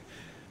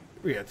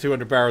 Yeah,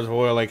 200 barrels of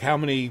oil. Like, how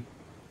many,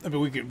 I mean,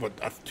 we could, what,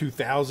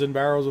 2,000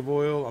 barrels of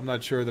oil? I'm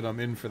not sure that I'm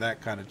in for that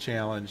kind of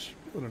challenge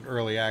on an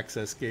early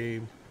access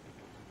game.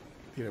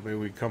 You know, maybe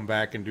we come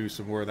back and do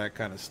some more of that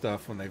kind of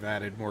stuff when they've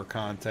added more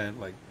content,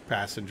 like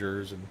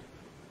passengers and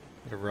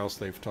whatever else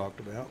they've talked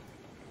about.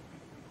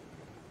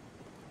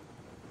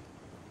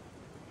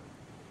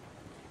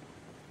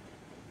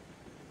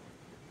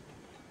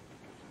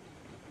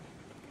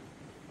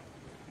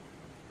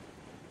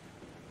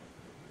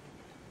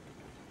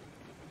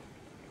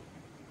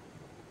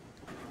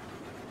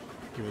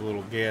 Give it a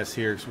little gas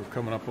here because we're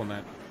coming up on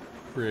that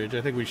bridge.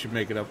 I think we should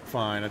make it up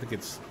fine. I think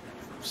it's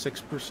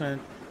 6%.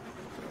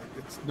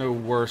 It's no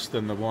worse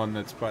than the one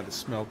that's by the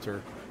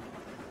smelter.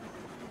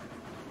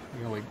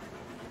 The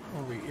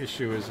only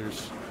issue is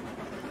there's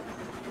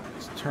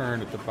This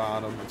turn at the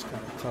bottom, it's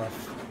kind of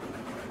tough.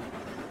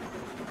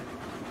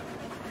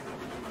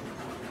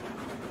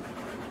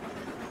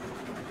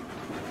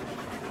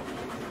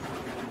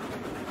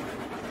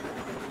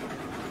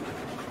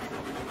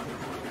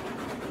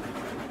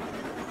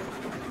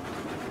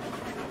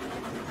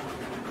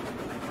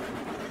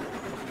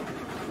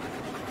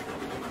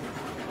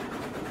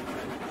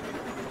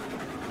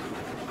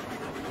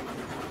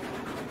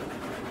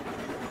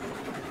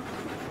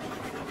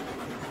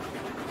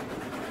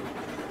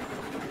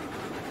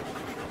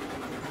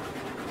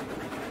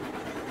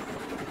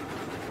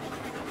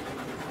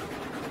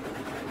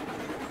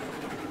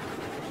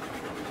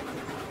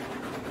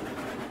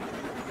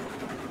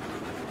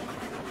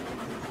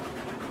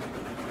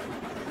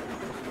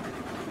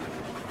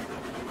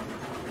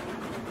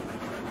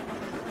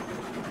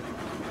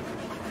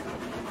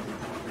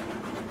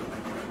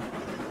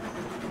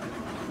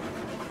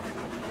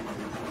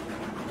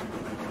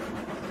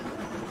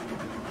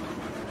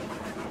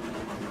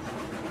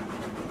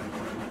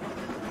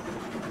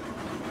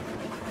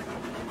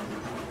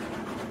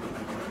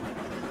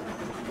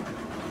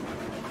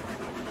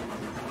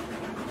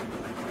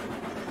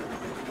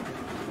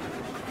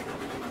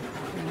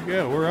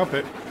 Yeah, we're up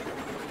it.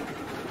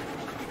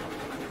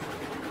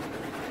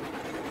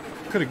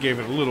 Could have gave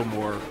it a little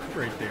more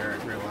right there,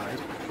 I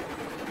realized.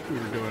 We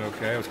were doing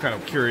okay. I was kind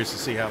of curious to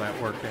see how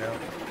that worked out.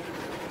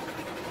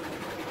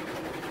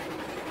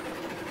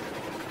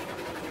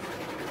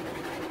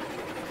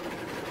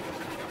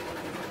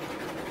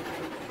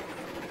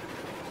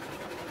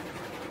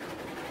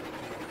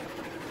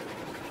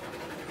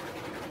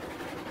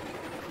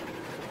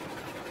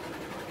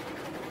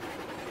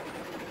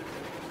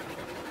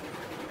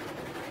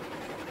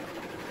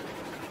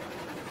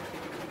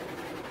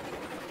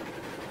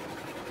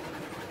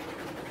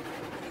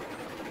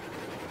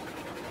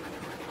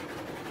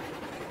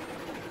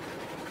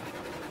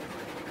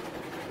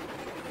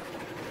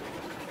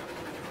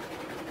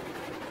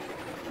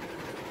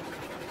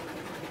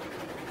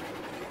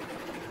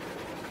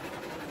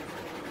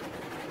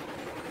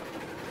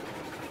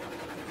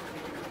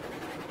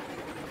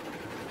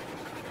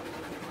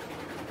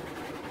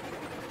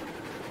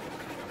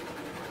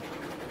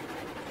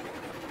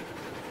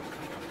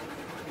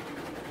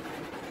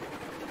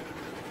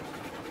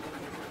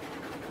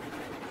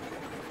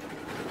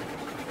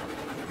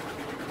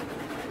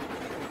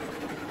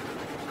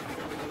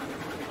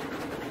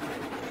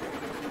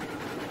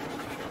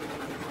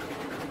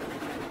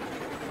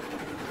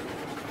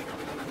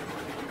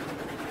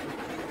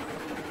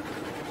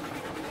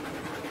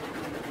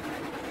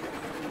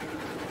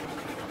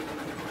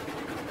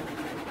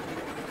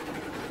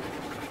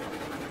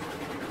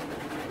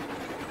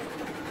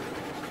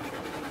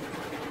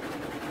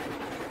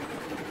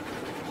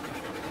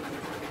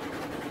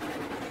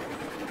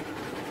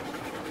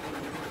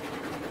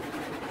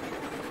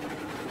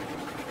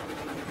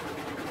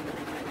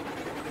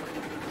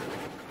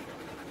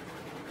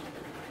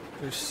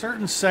 There's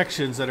certain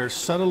sections that are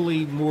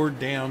subtly more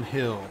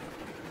downhill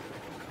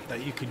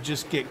that you could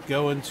just get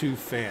going too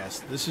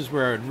fast. This is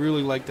where I'd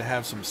really like to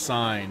have some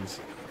signs,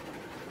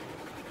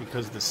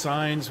 because the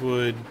signs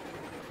would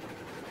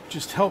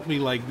just help me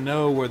like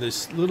know where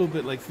this little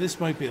bit, like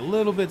this might be a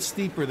little bit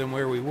steeper than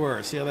where we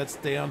were. See how that's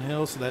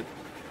downhill? So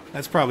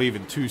that's probably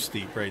even too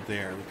steep right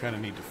there. We kind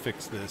of need to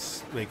fix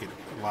this, make it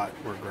a lot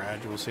more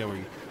gradual. See how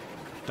we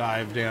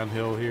dive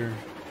downhill here?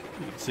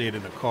 You can see it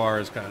in the car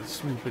is kind of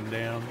swooping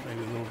down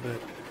maybe a little bit.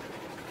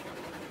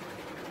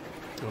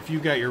 So if you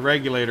got your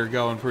regulator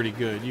going pretty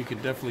good, you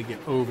could definitely get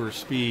over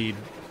speed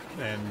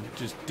and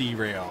just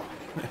derail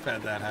if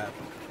that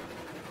happen.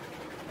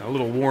 A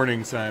little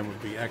warning sign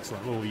would be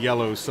excellent. A little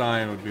yellow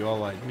sign would be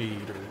all I'd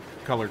need, or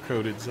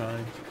color-coded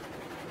signs.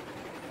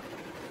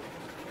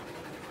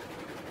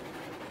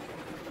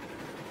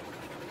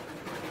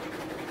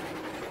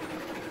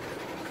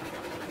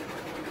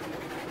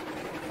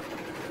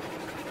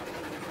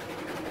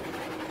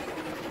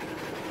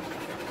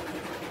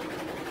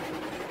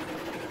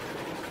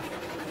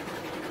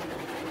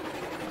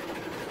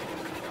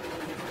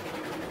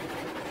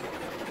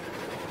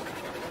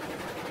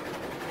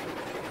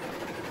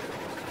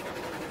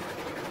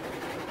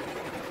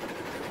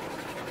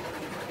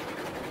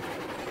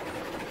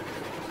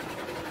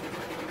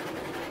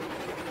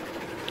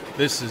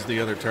 This is the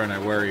other turn I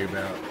worry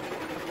about.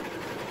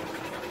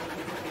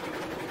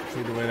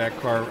 See the way that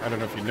car, I don't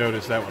know if you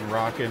noticed that one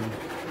rocking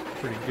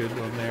pretty good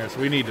on there. So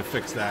we need to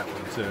fix that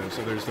one too.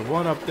 So there's the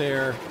one up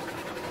there,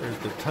 there's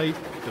the tight,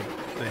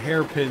 the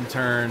hairpin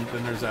turn,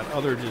 then there's that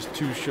other just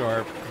too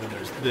sharp, and then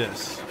there's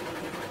this.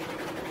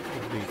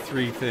 Would be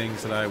three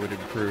things that I would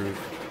improve.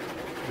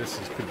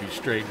 Could be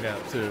straightened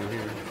out too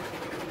here.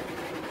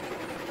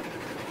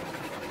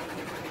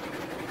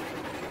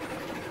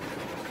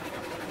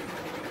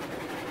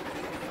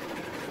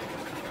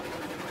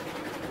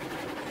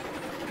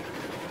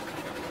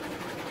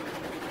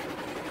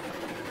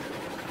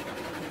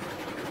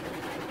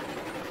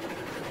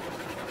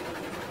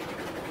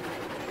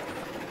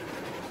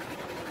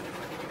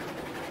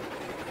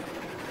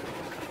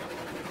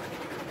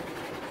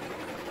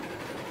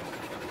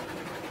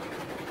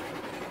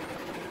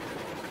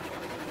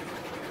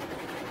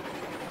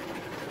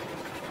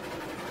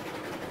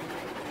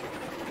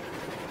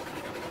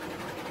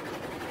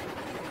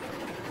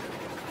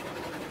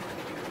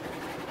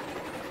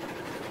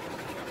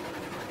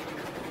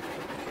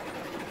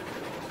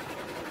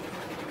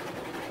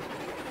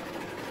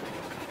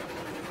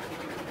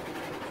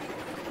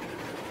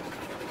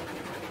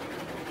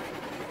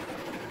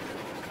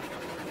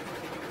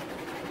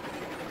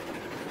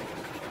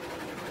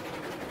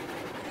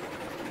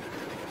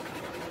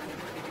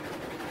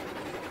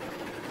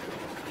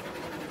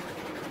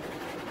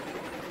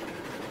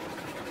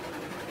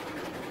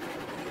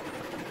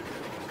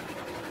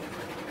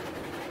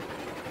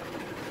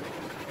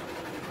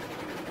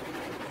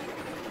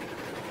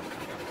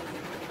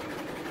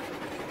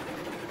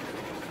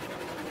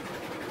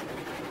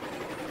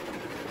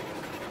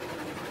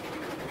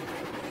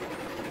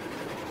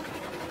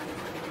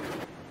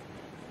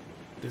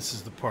 this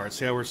is the part.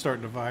 See how we're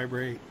starting to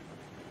vibrate?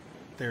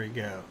 There you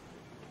go.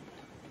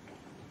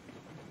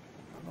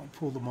 Don't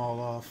pull them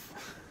all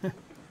off.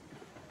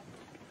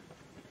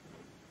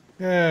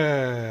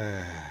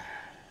 I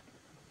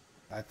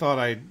thought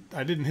I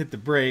didn't hit the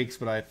brakes,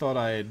 but I thought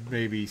I had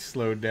maybe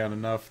slowed down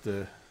enough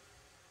to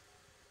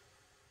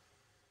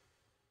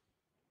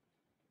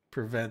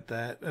prevent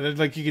that. And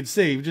like you can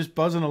see, just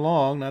buzzing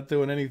along, not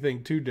doing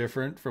anything too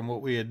different from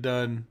what we had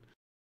done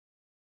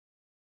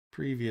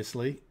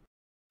previously.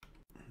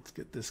 Let's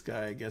get this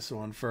guy, I guess,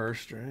 on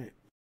first, right?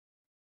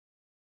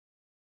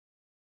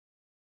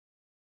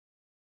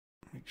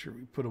 Make sure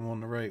we put him on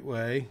the right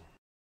way.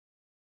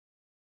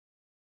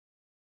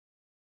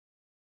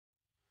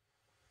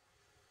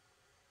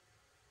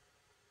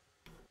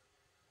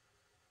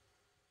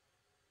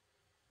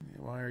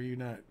 Why are you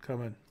not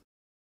coming?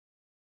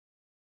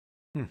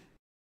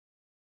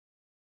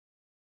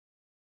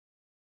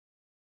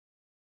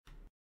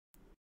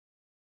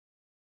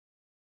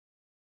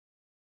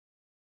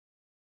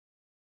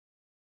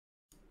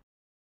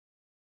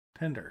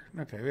 Tender.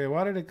 Okay.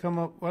 Why did it come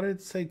up? Why did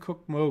it say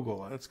Cook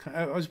Mogul? That's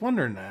I was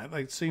wondering that.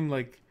 Like, it seemed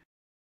like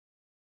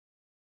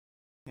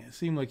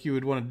you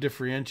would want to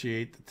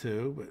differentiate the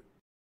two, but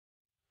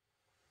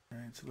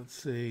all right. So let's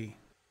see.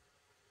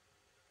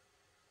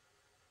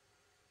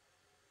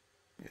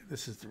 Yeah,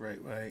 this is the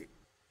right way.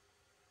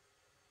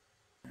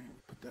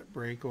 Put that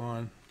brake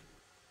on.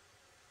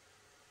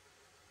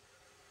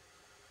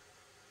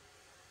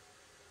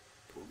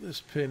 Pull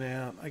this pin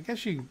out. I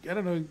guess I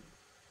don't know.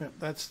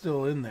 That's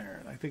still in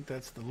there. I think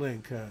that's the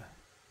link.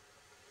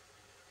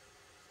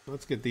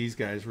 Let's get these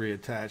guys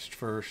reattached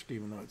first,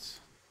 even though it's...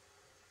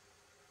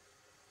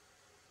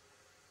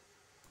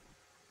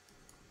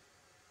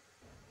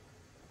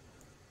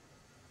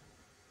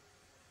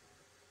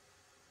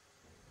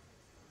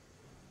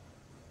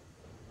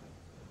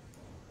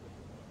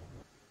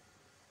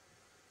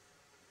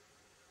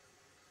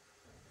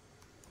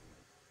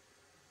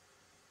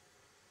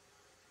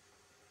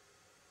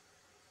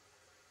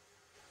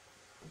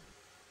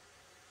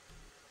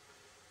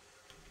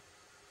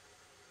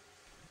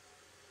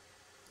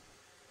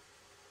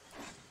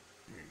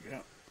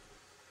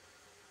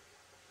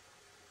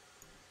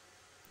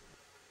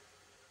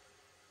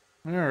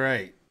 All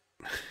right.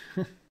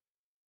 All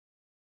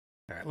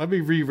right, let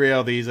me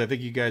re-rail these. I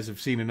think you guys have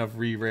seen enough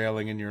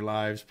re-railing in your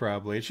lives,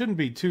 probably. It shouldn't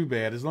be too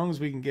bad as long as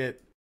we can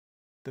get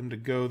them to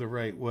go the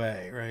right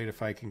way, right?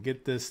 If I can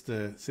get this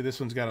to... See, this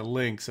one's got a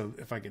link, so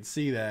if I can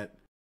see that,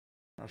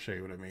 I'll show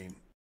you what I mean.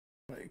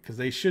 Because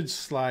they should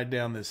slide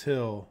down this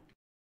hill.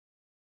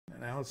 And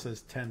now it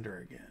says tender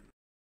again.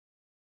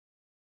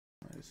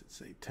 Why does it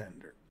say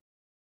tender?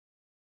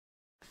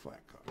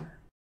 Flat car.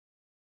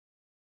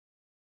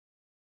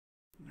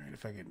 All right,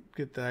 if I can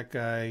get that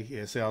guy,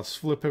 yeah, see, I'll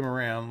flip him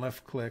around,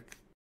 left click.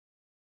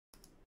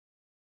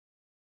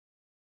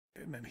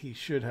 And then he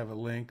should have a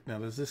link. Now,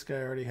 does this guy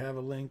already have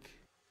a link?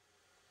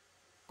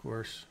 Of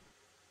course.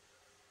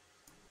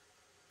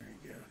 There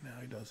you go.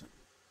 Now he doesn't.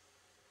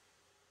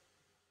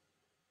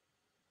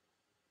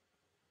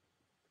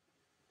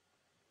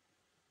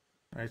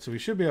 All right, so we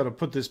should be able to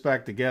put this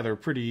back together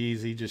pretty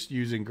easy, just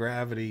using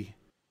gravity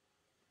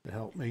to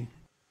help me.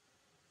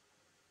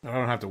 I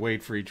don't have to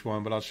wait for each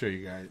one, but I'll show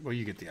you guys. Well,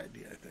 you get the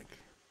idea, I think,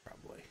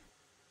 probably.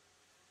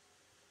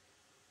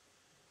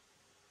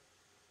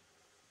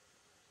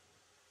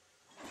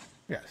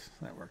 Yes,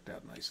 that worked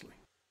out nicely.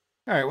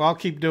 All right, well, I'll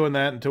keep doing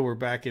that until we're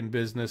back in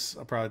business.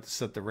 I'll probably have to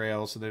set the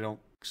rails so they don't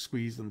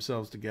squeeze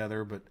themselves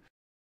together, but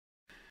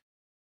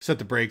set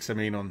the brakes, I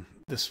mean, on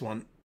this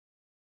one.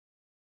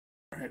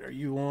 All right, are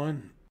you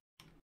on?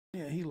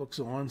 Yeah, he looks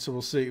on, so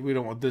we'll see. We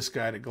don't want this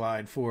guy to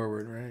glide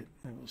forward, right?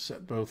 And we'll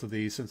set both of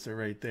these since they're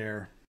right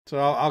there. So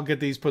I'll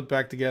get these put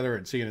back together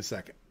and see you in a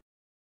second.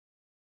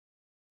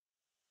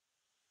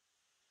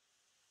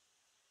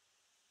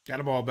 Got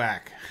them all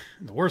back.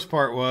 And the worst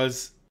part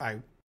was I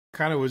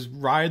kind of was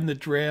riding the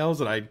trails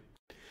and I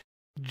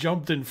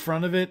jumped in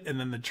front of it and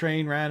then the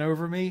train ran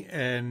over me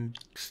and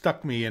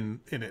stuck me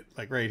in it,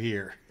 like right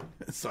here.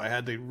 So I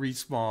had to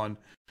respawn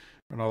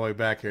and all the way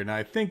back here. Now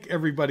I think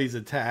everybody's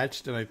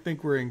attached and I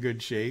think we're in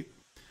good shape.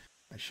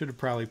 I should have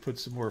probably put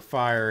some more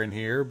fire in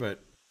here, but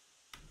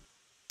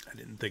I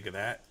didn't think of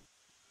that.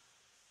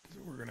 So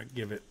we're going to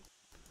give it.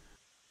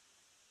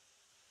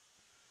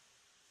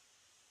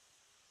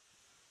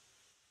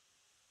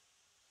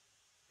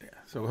 Yeah,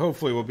 so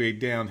hopefully we'll be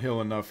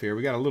downhill enough here.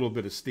 We got a little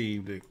bit of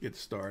steam to get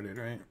started,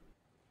 right?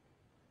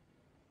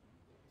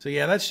 So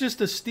yeah, that's just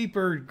a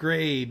steeper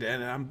grade,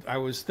 and I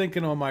was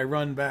thinking on my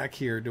run back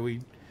here,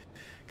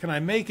 can I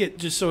make it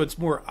just so it's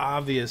more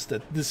obvious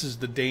that this is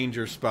the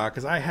danger spot?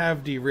 Because I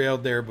have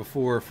derailed there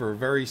before for a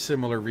very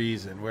similar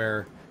reason,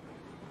 where,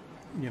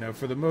 you know,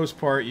 for the most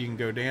part, you can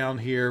go down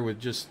here with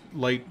just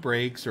light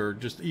brakes or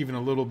just even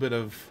a little bit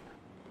of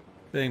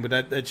thing, but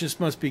that just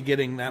must be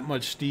getting that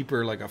much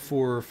steeper, like a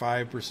 4 or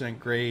 5%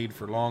 grade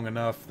for long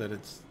enough that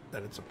it's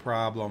a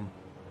problem.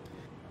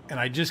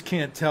 And I just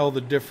can't tell the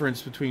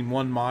difference between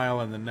 1 mile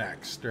and the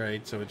next,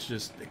 right? So it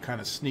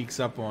kind of sneaks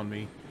up on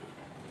me.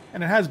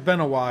 And it has been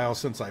a while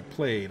since I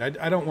played.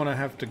 I don't want to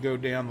have to go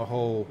down the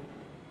whole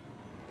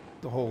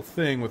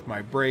thing with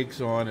my brakes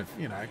on. If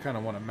you know, I kind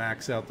of want to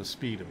max out the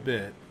speed a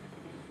bit.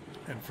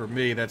 And for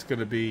me, that's going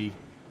to be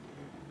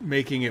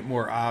making it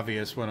more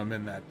obvious when I'm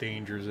in that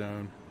danger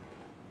zone,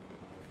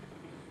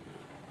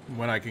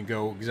 when I can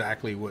go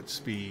exactly what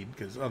speed,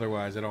 because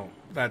otherwise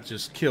that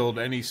just killed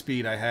any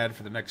speed I had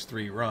for the next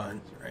 3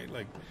 runs, right?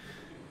 Like,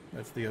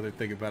 that's the other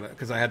thing about it,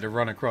 because I had to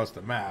run across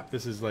the map.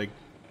 This is like,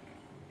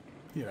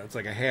 you know, it's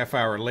like a half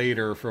hour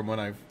later from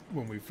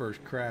when we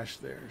first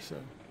crashed there. So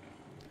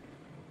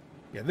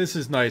yeah, this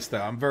is nice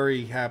though. I'm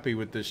very happy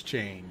with this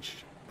change.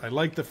 I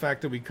like the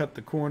fact that we cut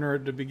the corner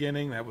at the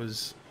beginning. That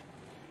was,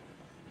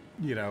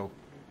 you know,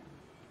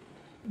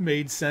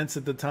 made sense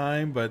at the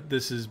time, but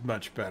this is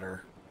much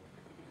better.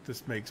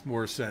 This makes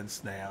more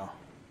sense now,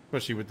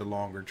 especially with the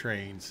longer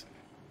trains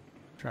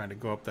trying to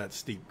go up that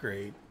steep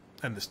grade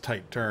and this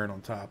tight turn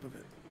on top of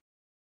it.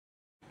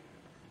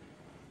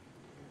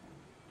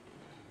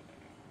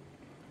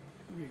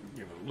 We can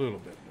give it a little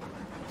bit more,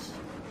 I guess.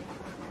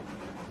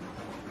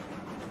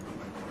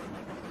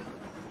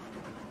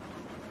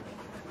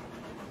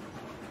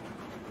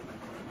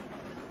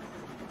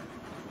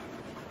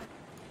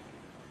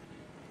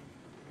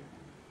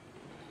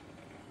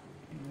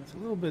 It's a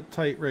little bit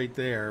tight right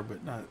there,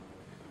 but not.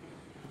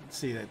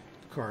 See that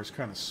car's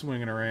kind of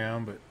swinging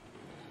around, but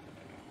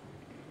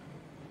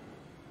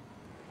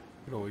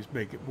could always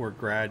make it more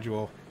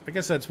gradual. I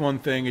guess that's one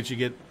thing, is you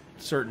get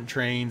certain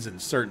trains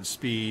and certain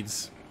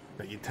speeds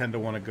that you tend to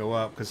want to go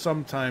up, because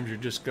sometimes you're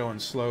just going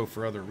slow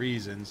for other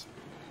reasons.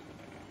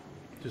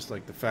 Just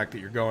like the fact that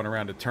you're going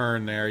around a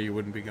turn there, you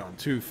wouldn't be going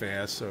too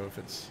fast. So if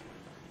it's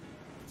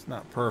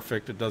not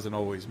perfect, it doesn't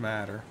always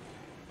matter.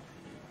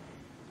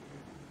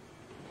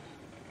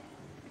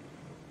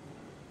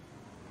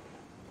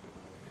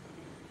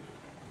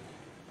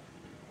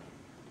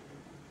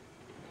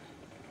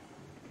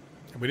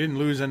 We didn't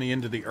lose any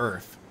into the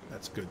earth.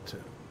 That's good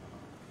too.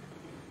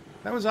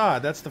 That was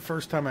odd. That's the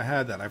first time I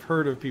had that. I've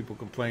heard of people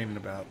complaining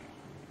about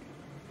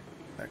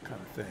that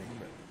kind of thing,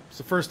 but it's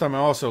the first time I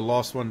also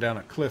lost one down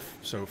a cliff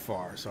so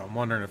far. So I'm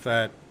wondering if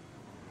that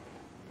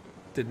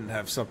didn't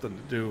have something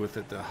to do with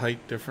it, the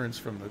height difference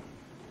from the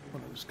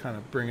when it was kind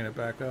of bringing it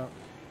back up.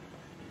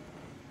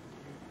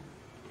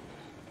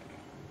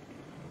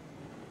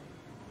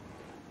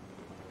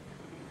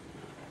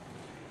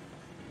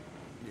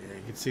 Yeah,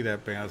 you can see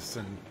that bounce,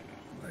 and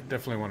I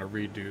definitely want to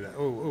redo that.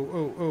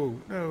 Oh,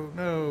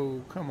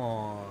 no, come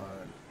on.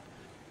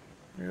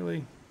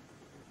 Really?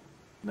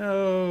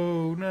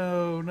 No.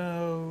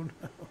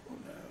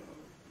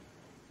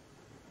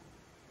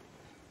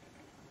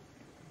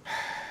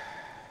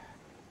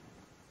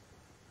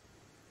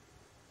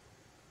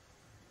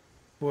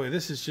 Boy,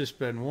 this has just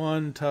been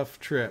one tough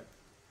trip.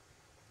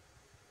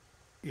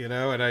 You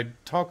know, and I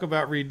talk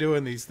about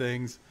redoing these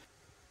things,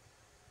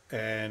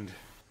 and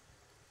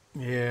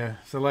yeah,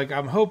 so like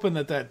I'm hoping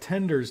that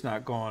tender's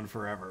not gone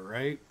forever,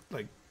 right?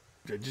 Like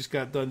I just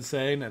got done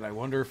saying that. I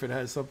wonder if it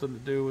has something to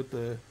do with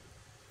the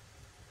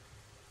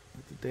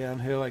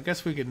downhill. I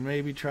guess we could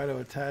maybe try to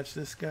attach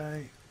this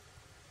guy.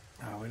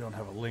 Oh, we don't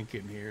have a link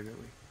in here, do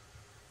we?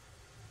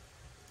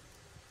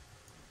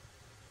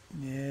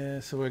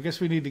 Yeah, so I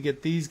guess we need to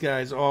get these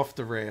guys off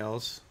the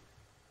rails.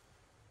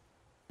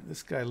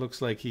 This guy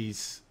looks like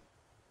he's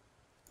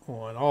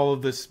on. All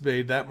of this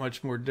made that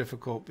much more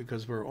difficult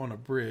because we're on a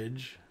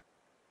bridge.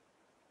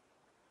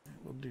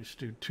 We'll just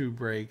do 2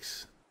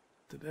 breaks.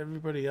 Did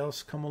everybody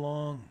else come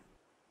along?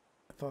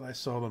 I thought I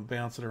saw them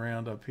bouncing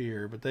around up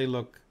here, but they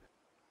look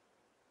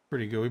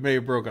pretty good. We may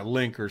have broke a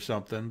link or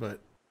something, but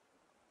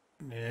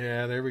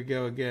yeah, there we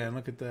go again.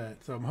 Look at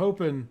that. So I'm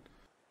hoping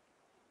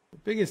the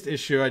biggest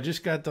issue, I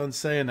just got done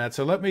saying that.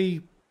 So let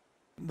me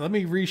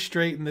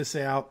re-straighten this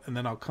out, and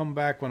then I'll come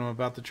back when I'm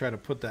about to try to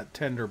put that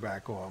tender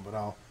back on. But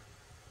I'll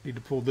need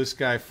to pull this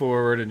guy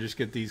forward and just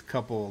get these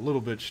couple a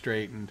little bit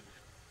straightened,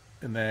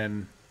 and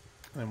then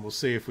we'll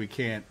see if we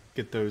can't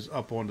get those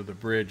up onto the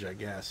bridge, I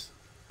guess.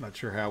 Not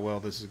sure how well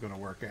this is going to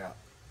work out.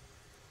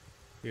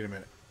 Wait a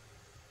minute.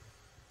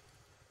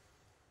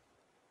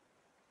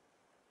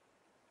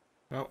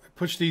 Well, I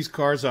pushed these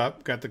cars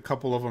up, got the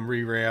couple of them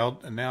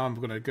re-railed, and now I'm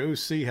going to go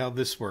see how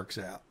this works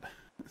out.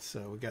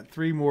 So we got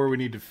 3 more we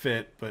need to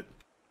fit, but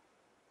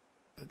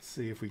let's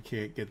see if we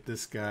can't get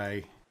this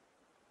guy.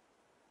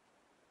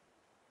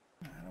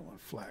 I don't want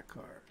a flat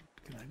car.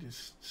 Can I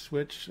just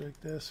switch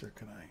like this, or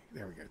can I?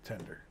 There we go,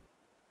 tender.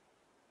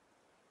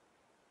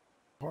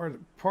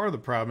 Part of the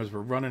problem is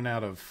we're running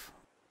out of.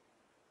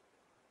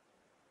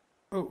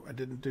 Oh, I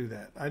didn't do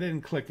that. I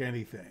didn't click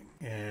anything.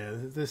 Yeah,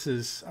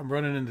 I'm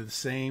running into the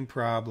same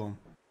problem.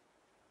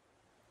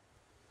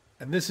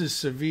 And this is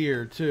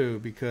severe too,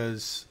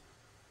 because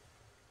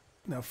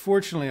now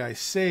fortunately I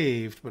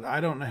saved, but I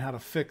don't know how to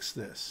fix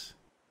this.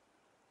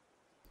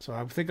 So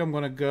I think I'm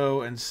going to go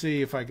and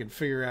see if I can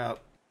figure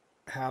out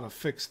how to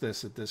fix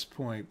this at this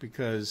point,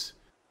 because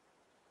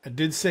I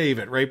did save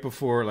it right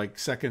before, like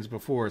seconds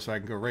before, so I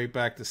can go right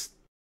back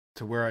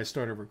to where I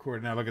started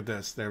recording. Now look at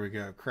this. There we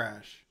go.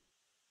 Crash.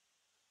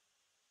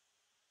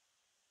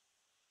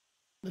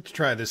 Let's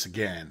try this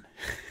again.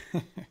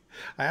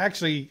 I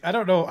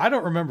don't know, I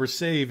don't remember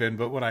saving,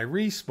 but when I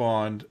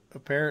respawned,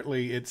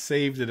 apparently it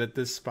saved it at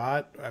this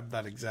spot. I'm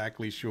not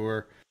exactly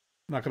sure.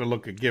 I'm not going to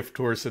look a gift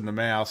horse in the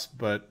mouse,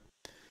 but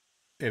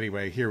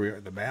anyway, here we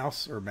are. The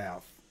mouse or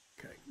mouth?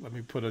 Okay, let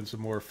me put in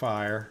some more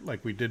fire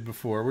like we did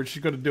before. We're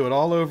just going to do it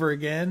all over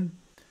again,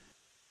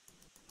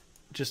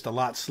 just a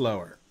lot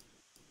slower.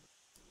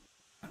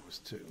 That was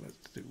 2. Let's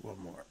do one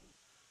more.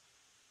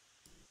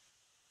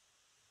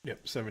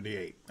 Yep,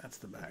 78. That's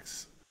the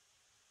max.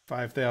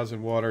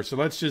 5,000 water. So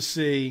let's just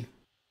see.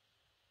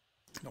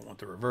 Don't want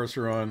the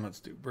reverser on. Let's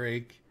do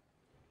brake.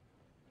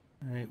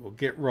 All right, we'll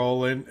get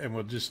rolling and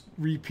we'll just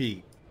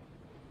repeat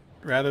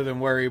rather than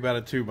worry about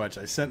it too much.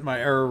 I sent my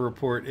error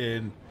report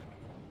in.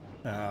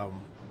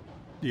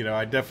 You know,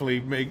 I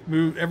definitely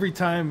move every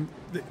time.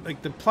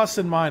 Like the plus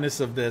and minus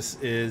of this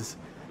is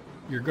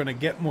you're going to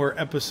get more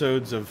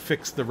episodes of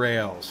Fix the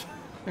Rails.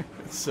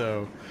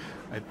 So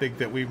I think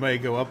that we may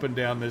go up and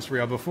down this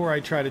rail before I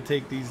try to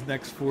take these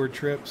next 4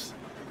 trips.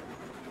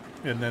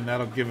 And then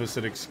that'll give us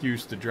an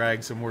excuse to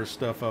drag some more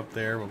stuff up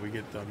there when we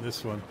get done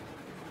this one.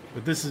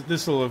 But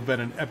this will have been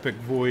an epic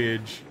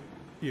voyage.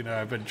 You know,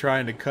 I've been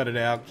trying to cut it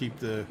out, keep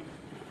the,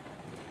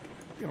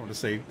 I don't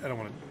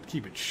want to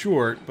keep it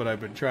short, but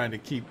I've been trying to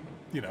keep,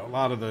 you know, a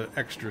lot of the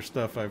extra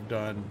stuff I've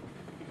done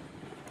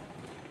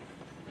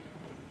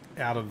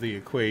out of the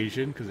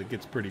equation because it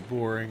gets pretty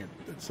boring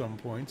at some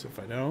points if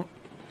I don't.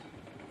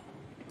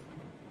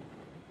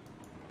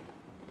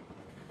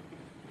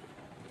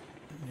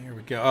 Here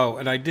we go. Oh,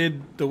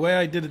 and the way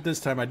I did it this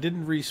time, I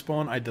didn't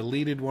respawn. I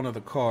deleted one of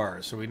the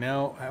cars. So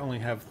I only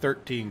have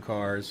 13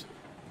 cars.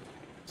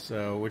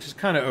 So, which is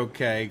kind of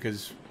okay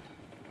because,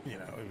 you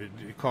know,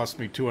 it cost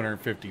me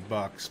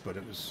 $250, but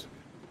it was,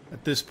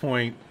 at this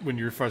point, when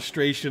your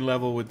frustration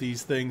level with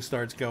these things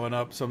starts going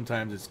up,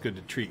 sometimes it's good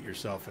to treat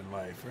yourself in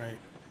life, right?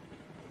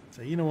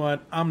 So, you know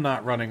what? I'm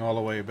not running all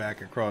the way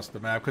back across the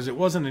map because it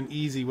wasn't an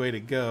easy way to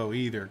go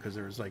either because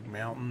there was like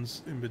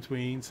mountains in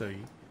between, so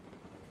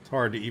it's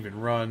hard to even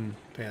run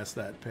past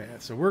that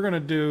path. So we're going to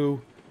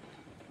do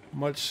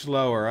much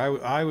slower.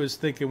 I was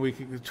thinking we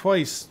could,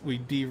 twice we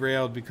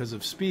derailed because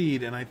of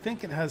speed, and I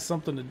think it has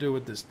something to do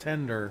with this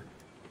tender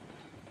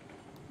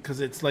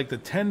because it's like the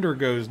tender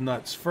goes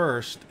nuts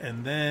first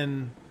and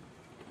then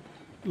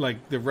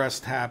like the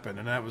rest happen,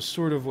 and that was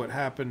sort of what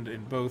happened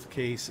in both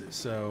cases.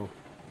 So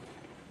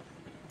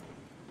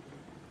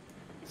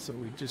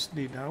we just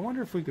need, I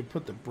wonder if we could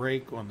put the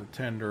brake on the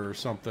tender or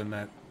something.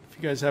 That if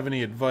you guys have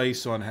any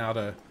advice on how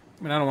to,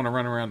 I mean, I don't want to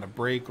run around the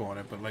brake on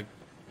it, but like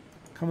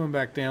coming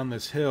back down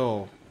this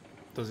hill,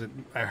 does it,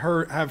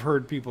 have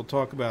heard people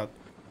talk about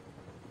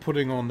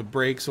putting on the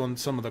brakes on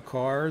some of the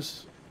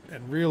cars,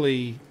 and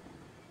really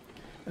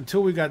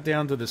until we got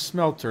down to the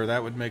smelter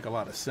that would make a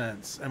lot of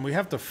sense, and we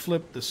have to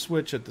flip the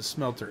switch at the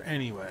smelter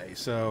anyway,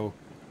 so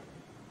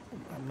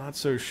I'm not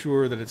so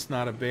sure that it's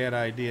not a bad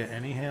idea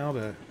anyhow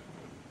to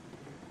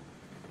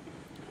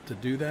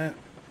do that.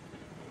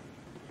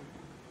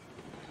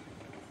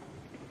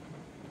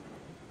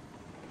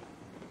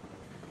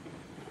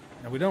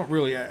 Now we don't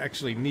really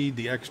actually need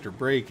the extra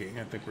braking.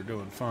 I think we're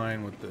doing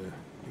fine with the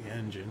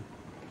engine.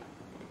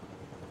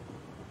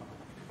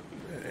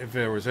 If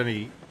there was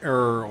any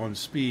error on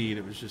speed,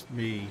 it was just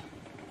me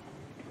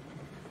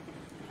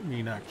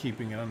not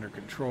keeping it under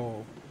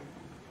control.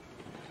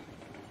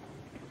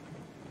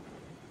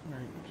 All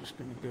right, we're just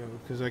gonna go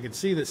because I can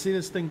see that. See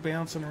this thing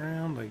bouncing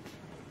around like.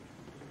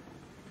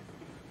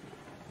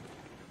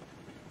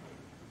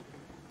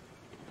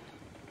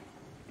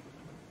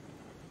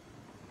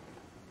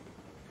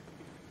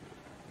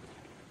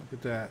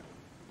 Look at that.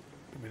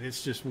 I mean,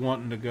 it's just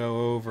wanting to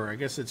go over. I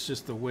guess it's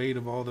just the weight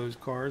of all those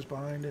cars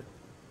behind it.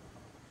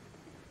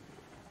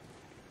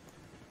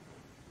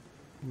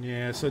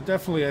 Yeah, so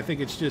definitely I think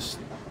it's just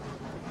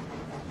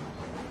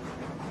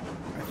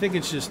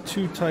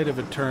too tight of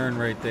a turn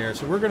right there.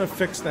 So we're going to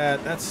fix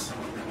that. That's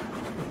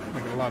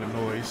making a lot of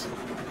noise.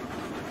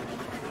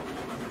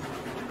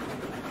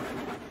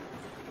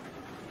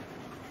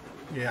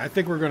 Yeah, I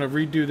think we're going to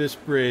redo this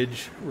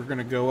bridge. We're going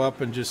to go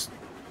up and just,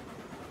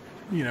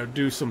 you know,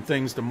 do some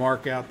things to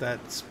mark out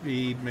that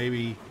speed,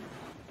 maybe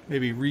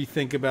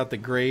rethink about the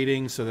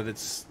grading so that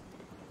it's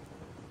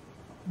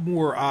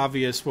more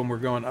obvious when we're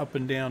going up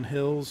and down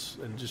hills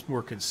and just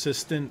more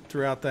consistent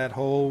throughout that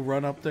whole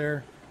run up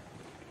there.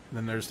 And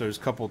then there's those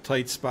couple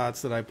tight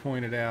spots that I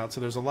pointed out. So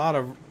there's a lot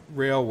of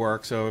rail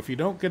work. So if you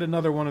don't get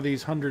another one of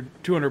these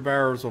 200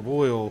 barrels of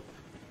oil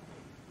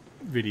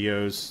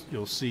videos,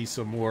 you'll see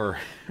some more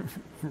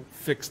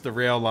fix the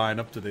rail line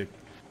up to the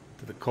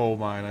coal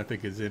mine. I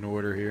think is in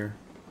order here.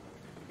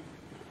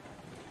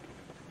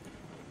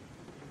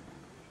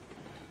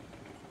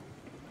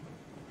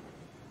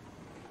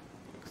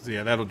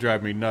 Yeah, that'll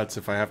drive me nuts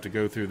if I have to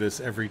go through this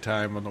every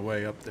time on the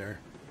way up there.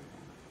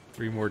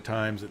 3 more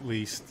times at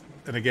least.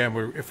 And again,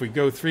 if we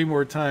go 3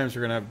 more times,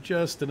 we're going to have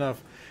just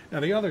enough. Now,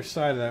 the other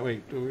side of that,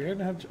 wait, do we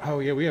have, oh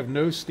yeah, we have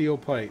no steel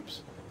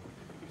pipes.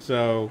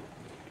 So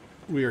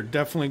we are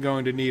definitely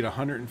going to need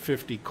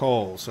 150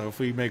 coal. So if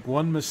we make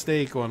one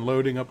mistake on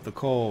loading up the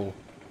coal,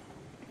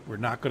 we're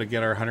not going to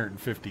get our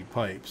 150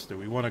 pipes. Do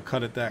we want to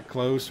cut it that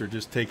close, or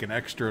just take an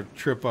extra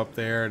trip up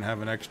there and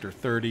have an extra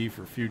 30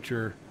 for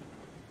future?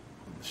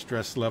 The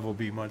stress level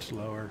be much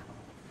lower.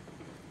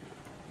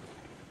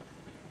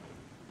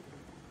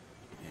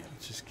 Yeah,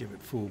 let's just give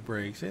it full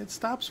brakes. It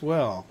stops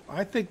well.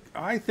 I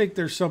think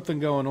there's something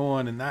going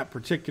on in that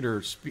particular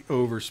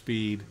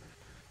overspeed,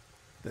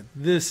 that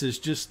this is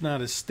just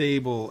not as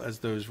stable as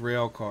those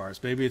rail cars.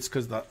 Maybe it's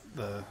because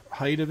the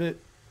height of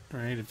it,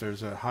 right? If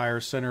there's a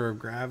higher center of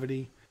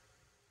gravity,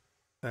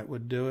 that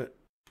would do it.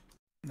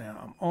 Now,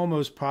 I'm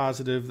almost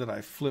positive that I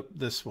flipped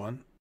this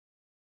one.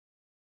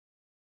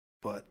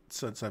 But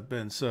since I've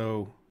been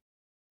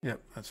yep,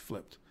 that's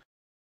flipped.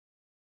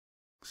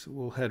 So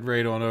we'll head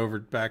right on over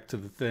back to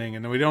the thing.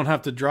 And then we don't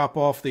have to drop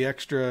off the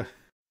extra.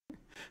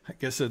 I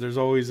guess there's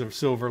always a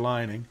silver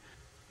lining.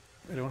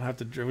 I don't have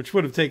to, which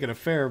would have taken a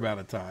fair amount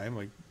of time.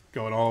 Like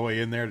going all the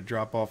way in there to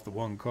drop off the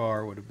one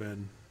car would have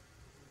been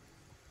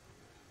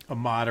a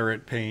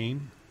moderate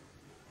pain.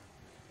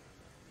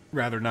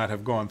 Rather not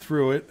have gone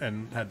through it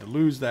and had to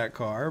lose that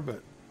car,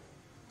 but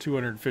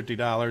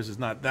 $250 is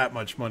not that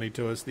much money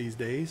to us these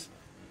days.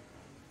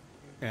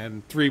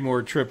 And 3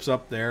 more trips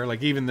up there.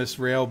 Like even this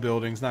rail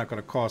building's not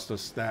going to cost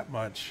us that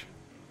much.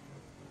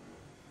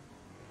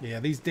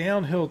 Yeah, these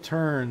downhill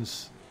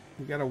turns,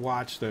 we got to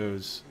watch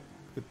those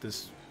with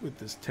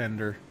this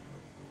tender.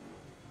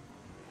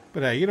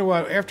 But hey, you know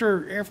what?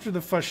 After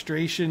the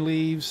frustration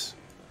leaves,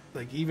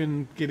 like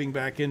even getting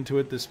back into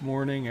it this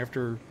morning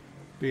after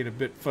being a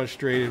bit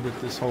frustrated with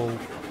this whole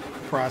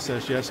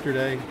process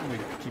yesterday. Let me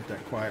keep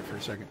that quiet for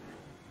a second.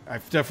 I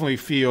definitely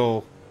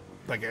feel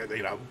like,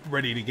 you know,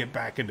 ready to get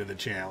back into the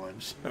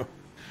challenge. So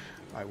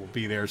I will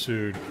be there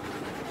soon.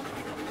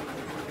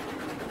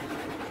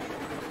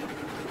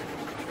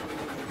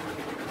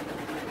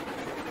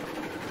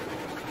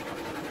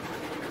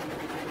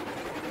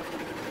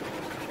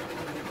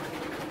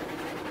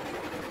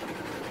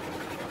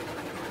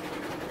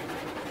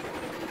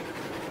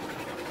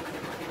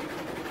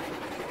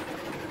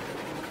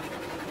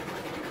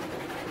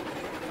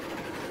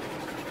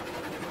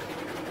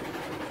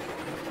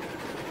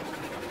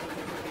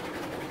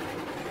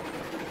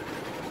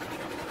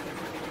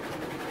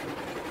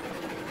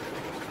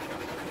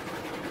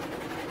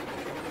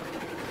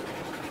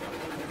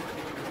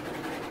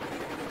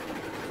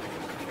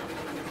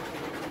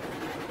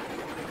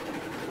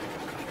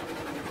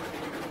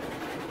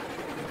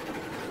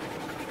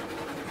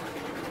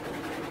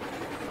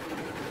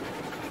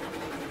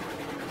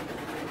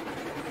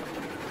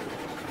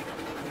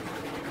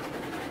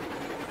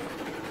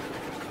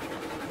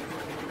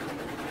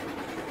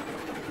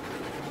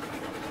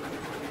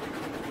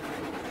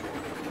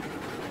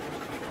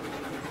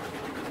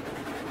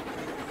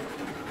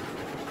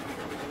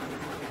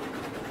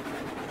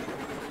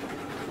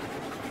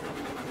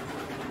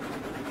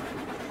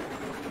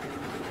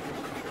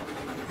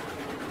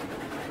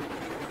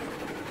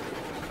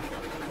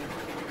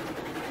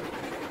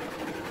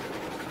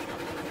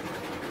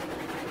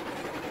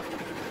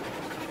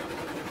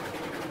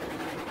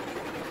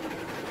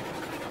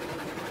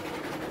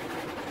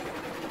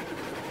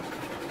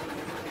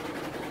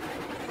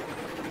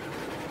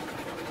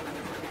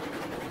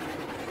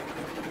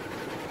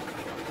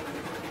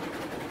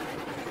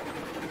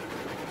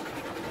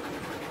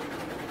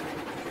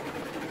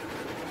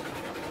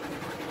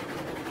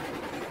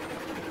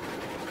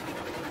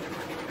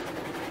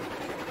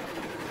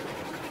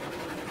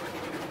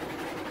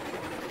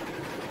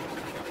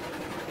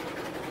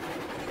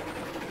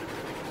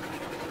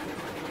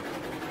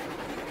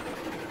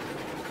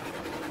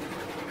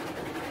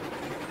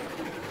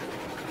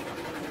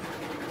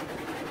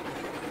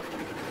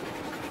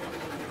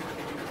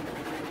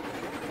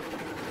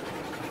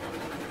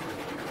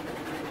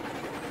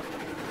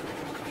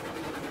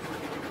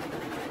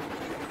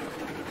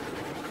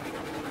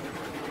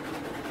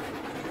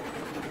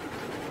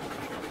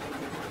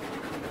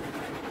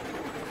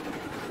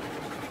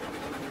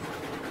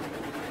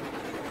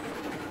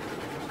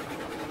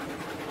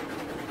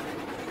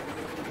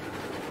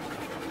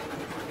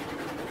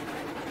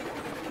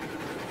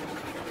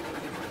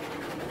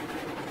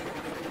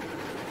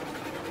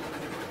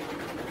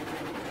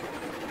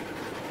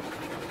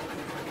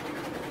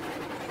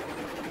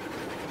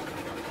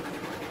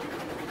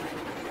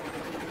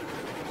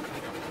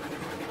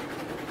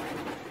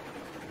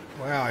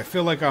 Wow, I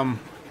feel like I'm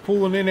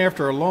pulling in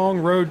after a long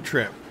road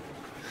trip.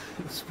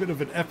 It's a bit of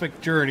an epic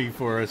journey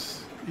for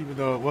us, even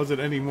though it wasn't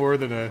any more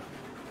than a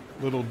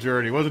little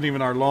journey. It wasn't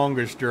even our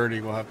longest journey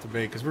we'll have to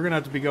make, because we're going to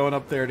have to be going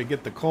up there to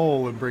get the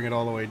coal and bring it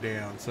all the way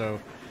down. So,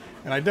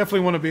 and I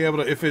definitely want to be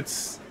able to, if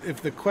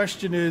the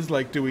question is,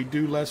 like, do we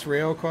do less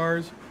rail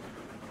cars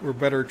or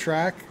better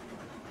track?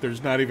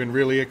 There's not even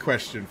really a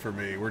question for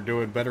me. We're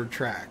doing better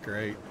track,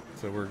 right?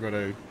 So we're going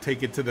to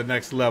take it to the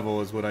next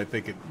level is what I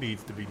think it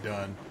needs to be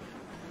done.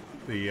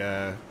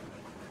 You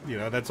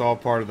know, that's all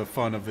part of the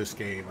fun of this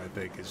game, I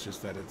think. It's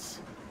just that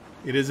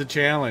it is a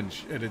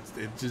challenge, and it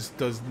just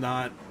does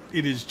not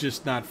it is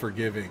just not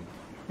forgiving.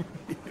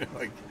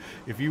 Like,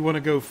 if you want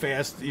to go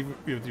fast even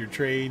with your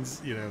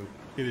trains,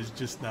 it is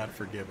just not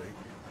forgiving.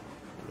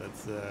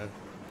 That's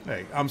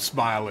hey, I'm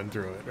smiling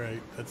through it,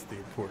 right? That's the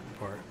important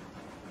part.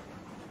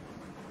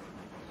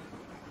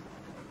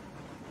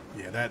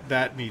 Yeah,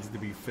 that needs to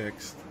be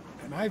fixed.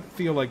 And I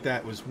feel like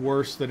that was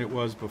worse than it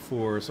was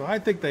before. So I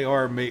think they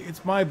are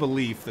it's my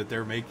belief that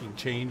they're making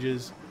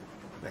changes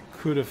that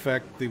could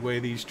affect the way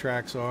these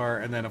tracks are.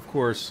 And then, of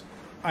course,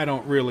 I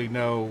don't really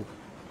know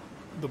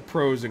the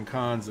pros and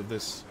cons of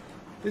this.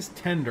 This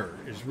tender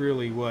is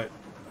really what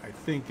I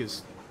think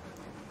is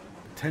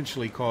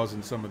potentially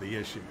causing some of the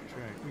issues,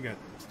 right? We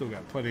still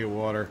got plenty of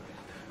water.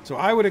 So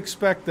I would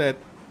expect that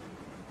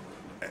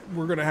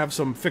we're going to have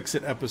some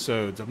fix-it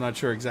episodes. I'm not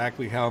sure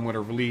exactly how I'm going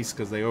to release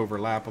because they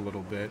overlap a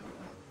little bit.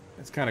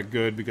 It's kind of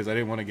good because I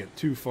didn't want to get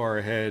too far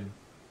ahead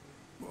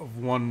of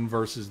one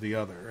versus the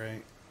other,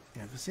 right?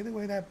 Yeah, to see the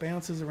way that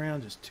bounces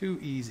around just too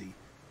easy.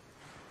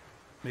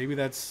 Maybe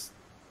that's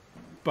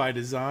by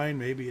design,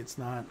 maybe it's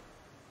not.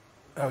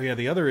 Oh yeah,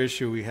 the other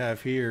issue we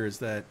have here is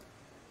that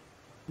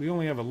we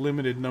only have a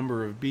limited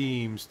number of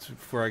beams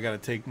before I got to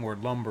take more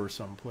lumber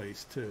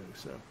someplace too.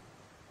 So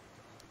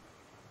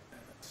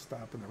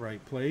stop in the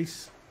right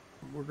place.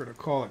 We're going to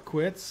call it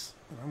quits.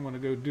 I'm going to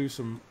go do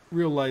some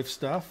real life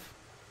stuff.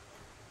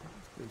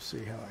 Let's go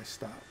see how I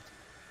stopped.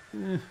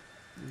 You're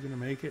going to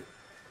make it?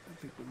 I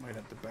think we might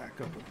have to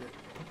back up a bit.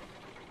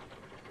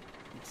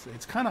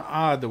 It's kind of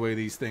odd the way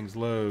these things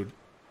load.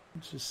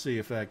 Let's just see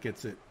if that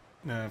gets it.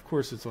 No, of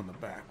course it's on the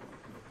back one.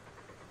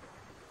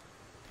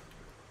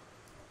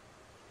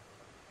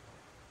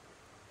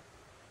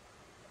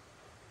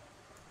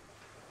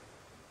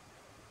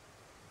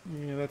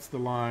 Yeah, that's the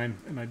line,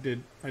 and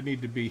I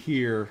need to be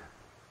here.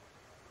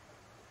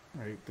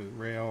 Right, the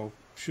rail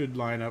should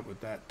line up with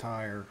that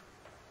tire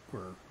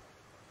or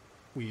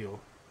wheel.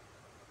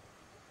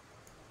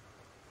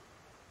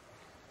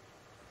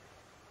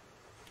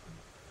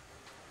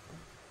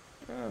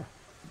 Oh, I'm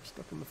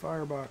stuck in the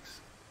firebox.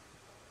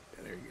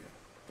 Yeah, there you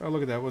go. Oh,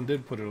 look at that one.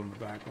 Did put it on the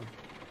back one.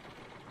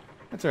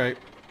 That's all right.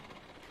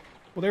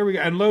 Well, there we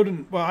go. And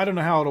loading, well, I don't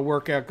know how it'll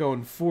work out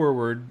going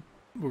forward.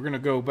 We're going to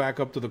go back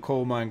up to the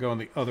coal mine going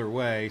the other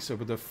way. So,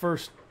 but the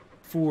first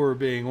 4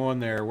 being on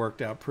there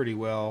worked out pretty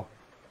well.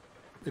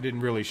 It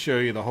didn't really show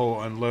you the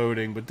whole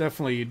unloading, but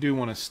definitely you do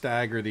want to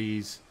stagger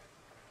these.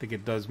 I think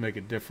it does make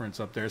a difference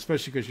up there,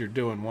 especially because you're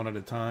doing one at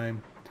a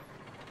time.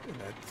 And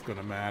that's going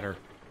to matter.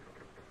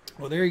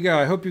 Well, there you go.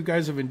 I hope you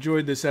guys have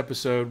enjoyed this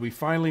episode. We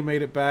finally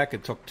made it back.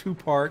 It took 2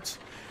 parts,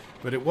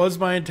 but it was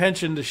my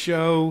intention to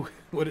show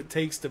what it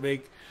takes to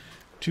make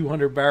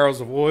 200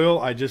 barrels of oil.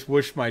 I just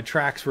wish my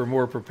tracks were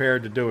more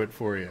prepared to do it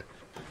for you.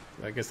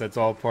 I guess that's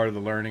all part of the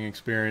learning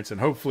experience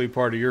and hopefully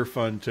part of your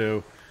fun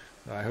too.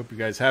 I hope you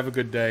guys have a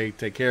good day.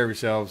 Take care of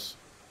yourselves,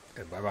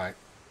 and bye-bye.